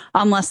 on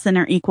Less Than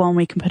or Equal, and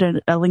we can put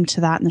a link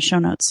to that in the show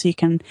notes so you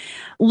can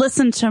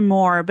listen to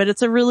more. But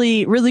it's a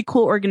really, really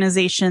cool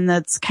organization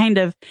that's kind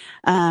of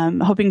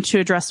hoping to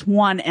address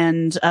one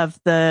end of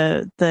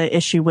the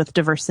issue with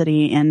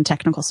diversity in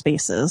technical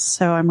spaces.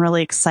 So I'm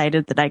really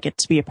excited that I get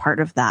to be a part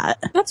of that.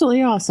 That's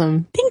really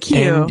awesome. Thank you.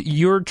 And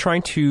you're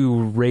trying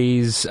to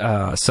raise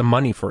some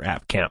money for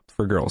App Camp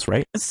for Girls,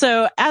 right?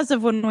 So as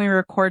of when we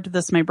record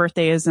this, my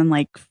birthday is in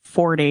like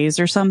 4 days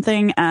or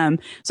something.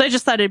 So I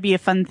just thought it'd be a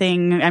fun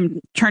thing. I'm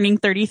turning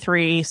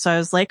 33. So I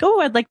was like,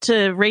 I'd like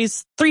to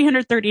raise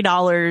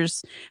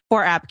 $330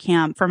 for App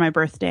Camp for my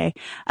birthday.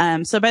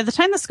 So by the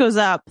time this goes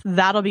up,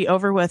 that'll be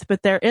over with,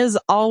 but there is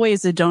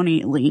always a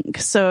donate link.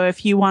 So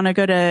if you want to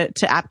go to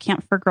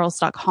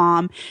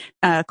appcampforgirls.com,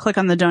 click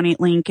on the donate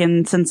link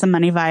and send some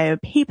money via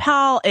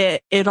PayPal,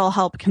 it'll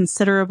help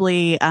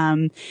considerably.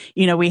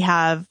 We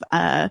have,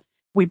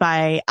 We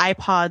buy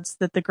iPods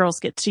that the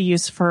girls get to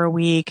use for a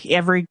week.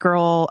 Every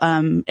girl,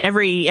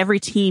 every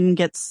team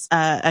gets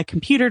a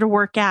computer to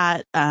work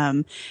at.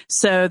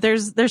 So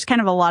there's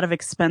kind of a lot of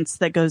expense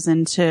that goes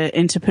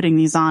into putting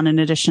these on, in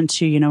addition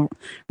to,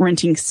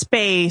 renting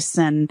space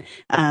and,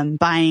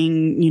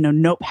 buying,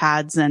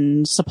 notepads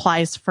and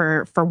supplies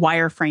for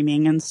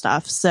wireframing and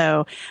stuff.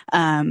 So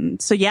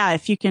yeah,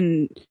 if you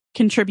can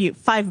contribute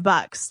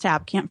 $5 to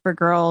App Camp for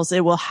Girls,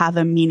 it will have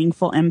a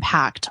meaningful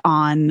impact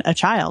on a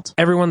child.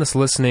 Everyone that's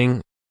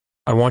listening,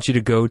 I want you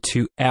to go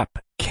to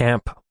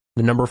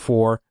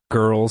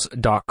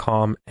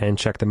appcamp4girls.com and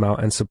check them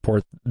out and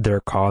support their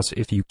cause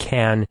if you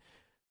can.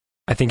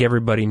 I think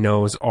everybody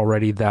knows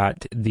already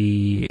that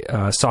the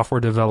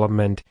software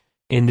development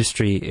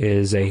industry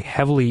is a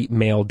heavily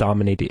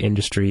male-dominated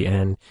industry,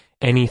 and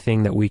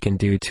anything that we can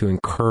do to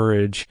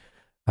encourage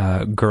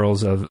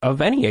girls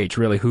of any age,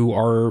 really, who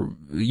are,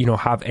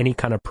 have any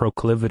kind of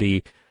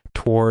proclivity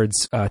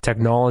towards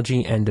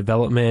technology and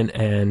development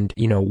and,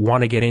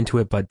 want to get into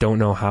it but don't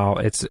know how,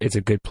 it's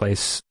a good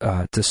place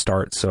to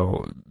start.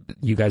 So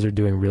you guys are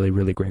doing really,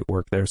 really great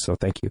work there. So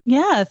thank you.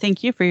 Yeah,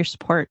 thank you for your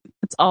support.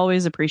 It's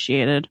always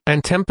appreciated.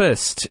 And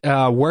Tempest,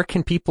 where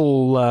can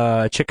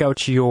people check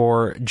out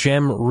your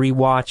Jem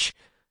rewatch,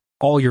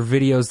 all your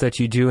videos that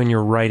you do in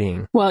your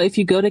writing? Well, if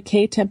you go to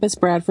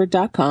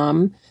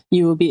ktempestbradford.com,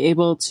 you will be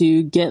able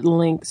to get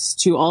links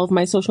to all of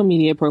my social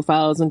media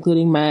profiles,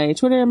 including my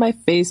Twitter, my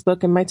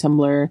Facebook, and my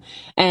Tumblr.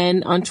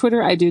 And on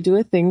Twitter, I do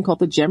a thing called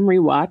the Jem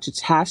Rewatch.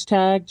 It's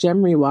hashtag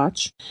Jem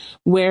Rewatch,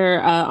 where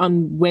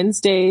on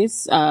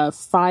Wednesdays,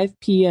 5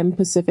 p.m.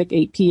 Pacific,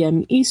 8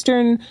 p.m.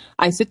 Eastern,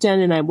 I sit down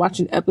and I watch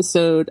an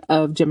episode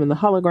of Jem and the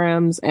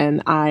Holograms,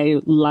 and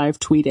I live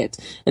tweet it.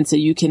 And so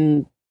you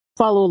can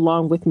follow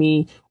along with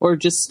me, or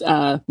just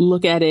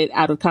look at it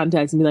out of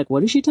context and be like,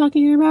 what is she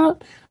talking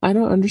about? I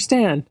don't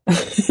understand.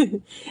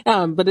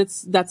 But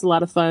that's a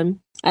lot of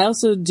fun. I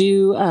also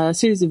do a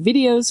series of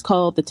videos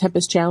called the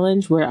Tempest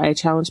Challenge, where I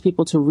challenge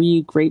people to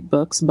read great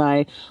books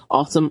by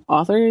awesome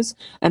authors.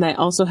 And I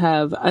also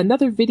have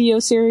another video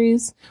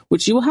series,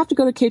 which you will have to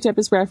go to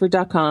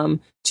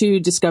ktempestbradford.com to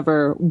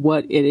discover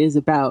what it is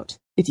about.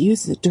 It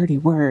uses a dirty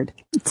word.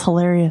 It's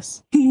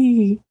hilarious.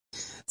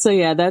 So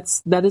yeah,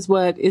 that is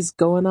what is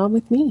going on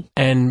with me.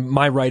 And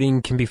my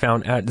writing can be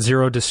found at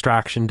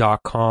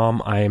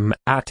ZeroDistraction.com. I'm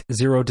at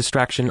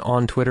ZeroDistraction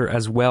on Twitter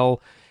as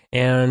well.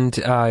 And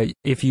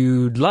if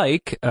you'd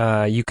like,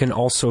 you can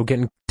also get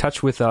in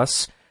touch with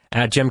us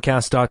at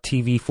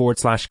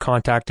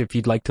gemcast.tv/contact if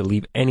you'd like to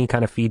leave any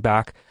kind of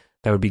feedback.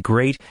 That would be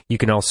great. You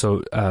can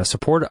also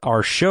support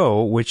our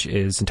show, which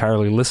is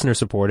entirely listener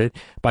supported,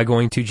 by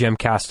going to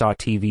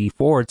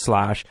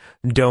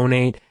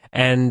gemcast.tv/donate.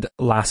 And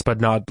last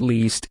but not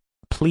least,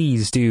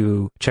 please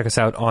do check us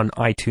out on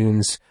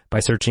iTunes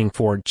by searching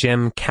for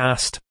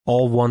Gemcast,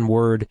 all one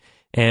word,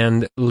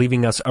 and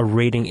leaving us a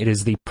rating. It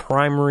is the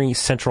primary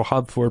central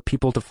hub for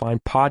people to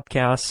find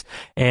podcasts,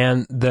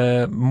 and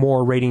the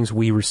more ratings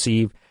we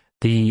receive,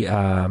 the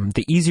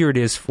easier it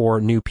is for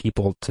new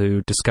people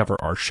to discover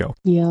our show.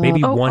 Yeah.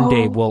 Maybe one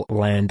day we'll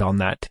land on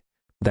that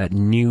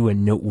new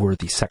and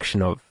noteworthy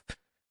section of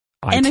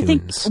iTunes. And I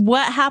think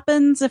what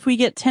happens if we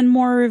get 10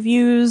 more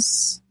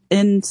reviews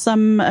in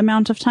some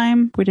amount of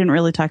time? We didn't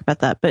really talk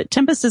about that, but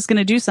Tempest is going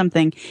to do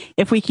something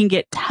if we can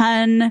get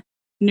 10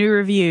 new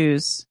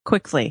reviews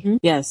quickly.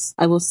 Yes,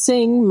 I will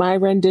sing my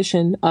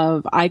rendition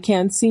of I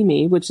Can't See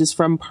Me, which is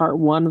from part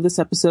 1 of this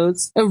episode,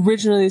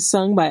 originally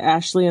sung by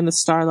Ashley and the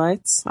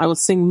Starlights. I will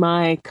sing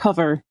my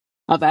cover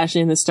of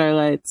Ashley and the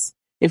Starlights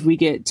if we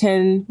get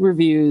 10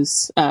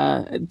 reviews,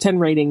 10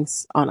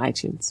 ratings on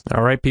iTunes.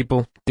 All right,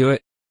 people, do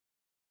it.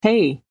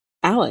 Hey,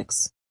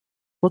 Alex,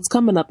 what's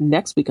coming up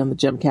next week on the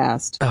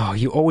Gemcast? Oh,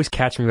 you always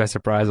catch me by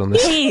surprise on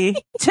this. Hey,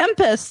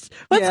 Tempest,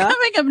 what's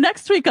coming up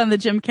next week on the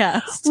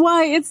Gemcast?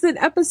 Why, it's an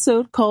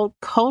episode called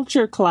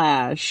Culture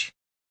Clash.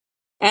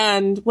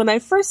 And when I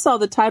first saw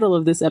the title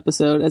of this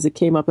episode, as it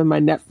came up in my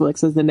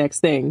Netflix as the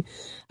next thing,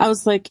 I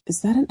was like,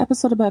 is that an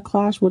episode about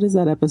Clash? What is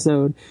that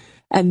episode?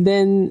 And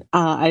then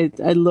I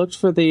looked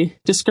for the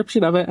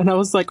description of it, and I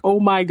was like,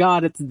 oh my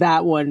God, it's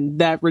that one.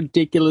 That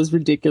ridiculous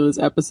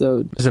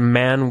episode. There's a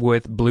man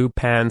with blue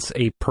pants,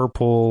 a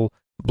purple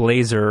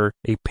blazer,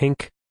 a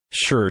pink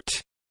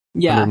shirt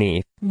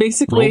underneath.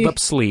 Basically, rolled up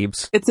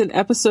sleeves. It's an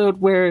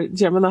episode where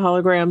Jem and the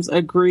Holograms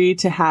agree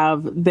to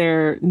have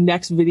their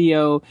next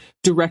video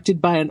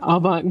directed by an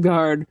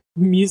avant-garde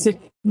music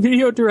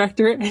video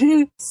director, and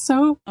it's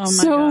so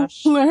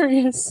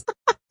hilarious.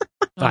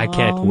 I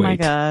can't wait. Oh my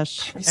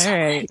gosh. All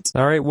right.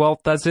 All right, well,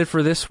 that's it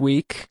for this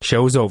week.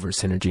 Show's over,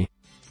 Synergy.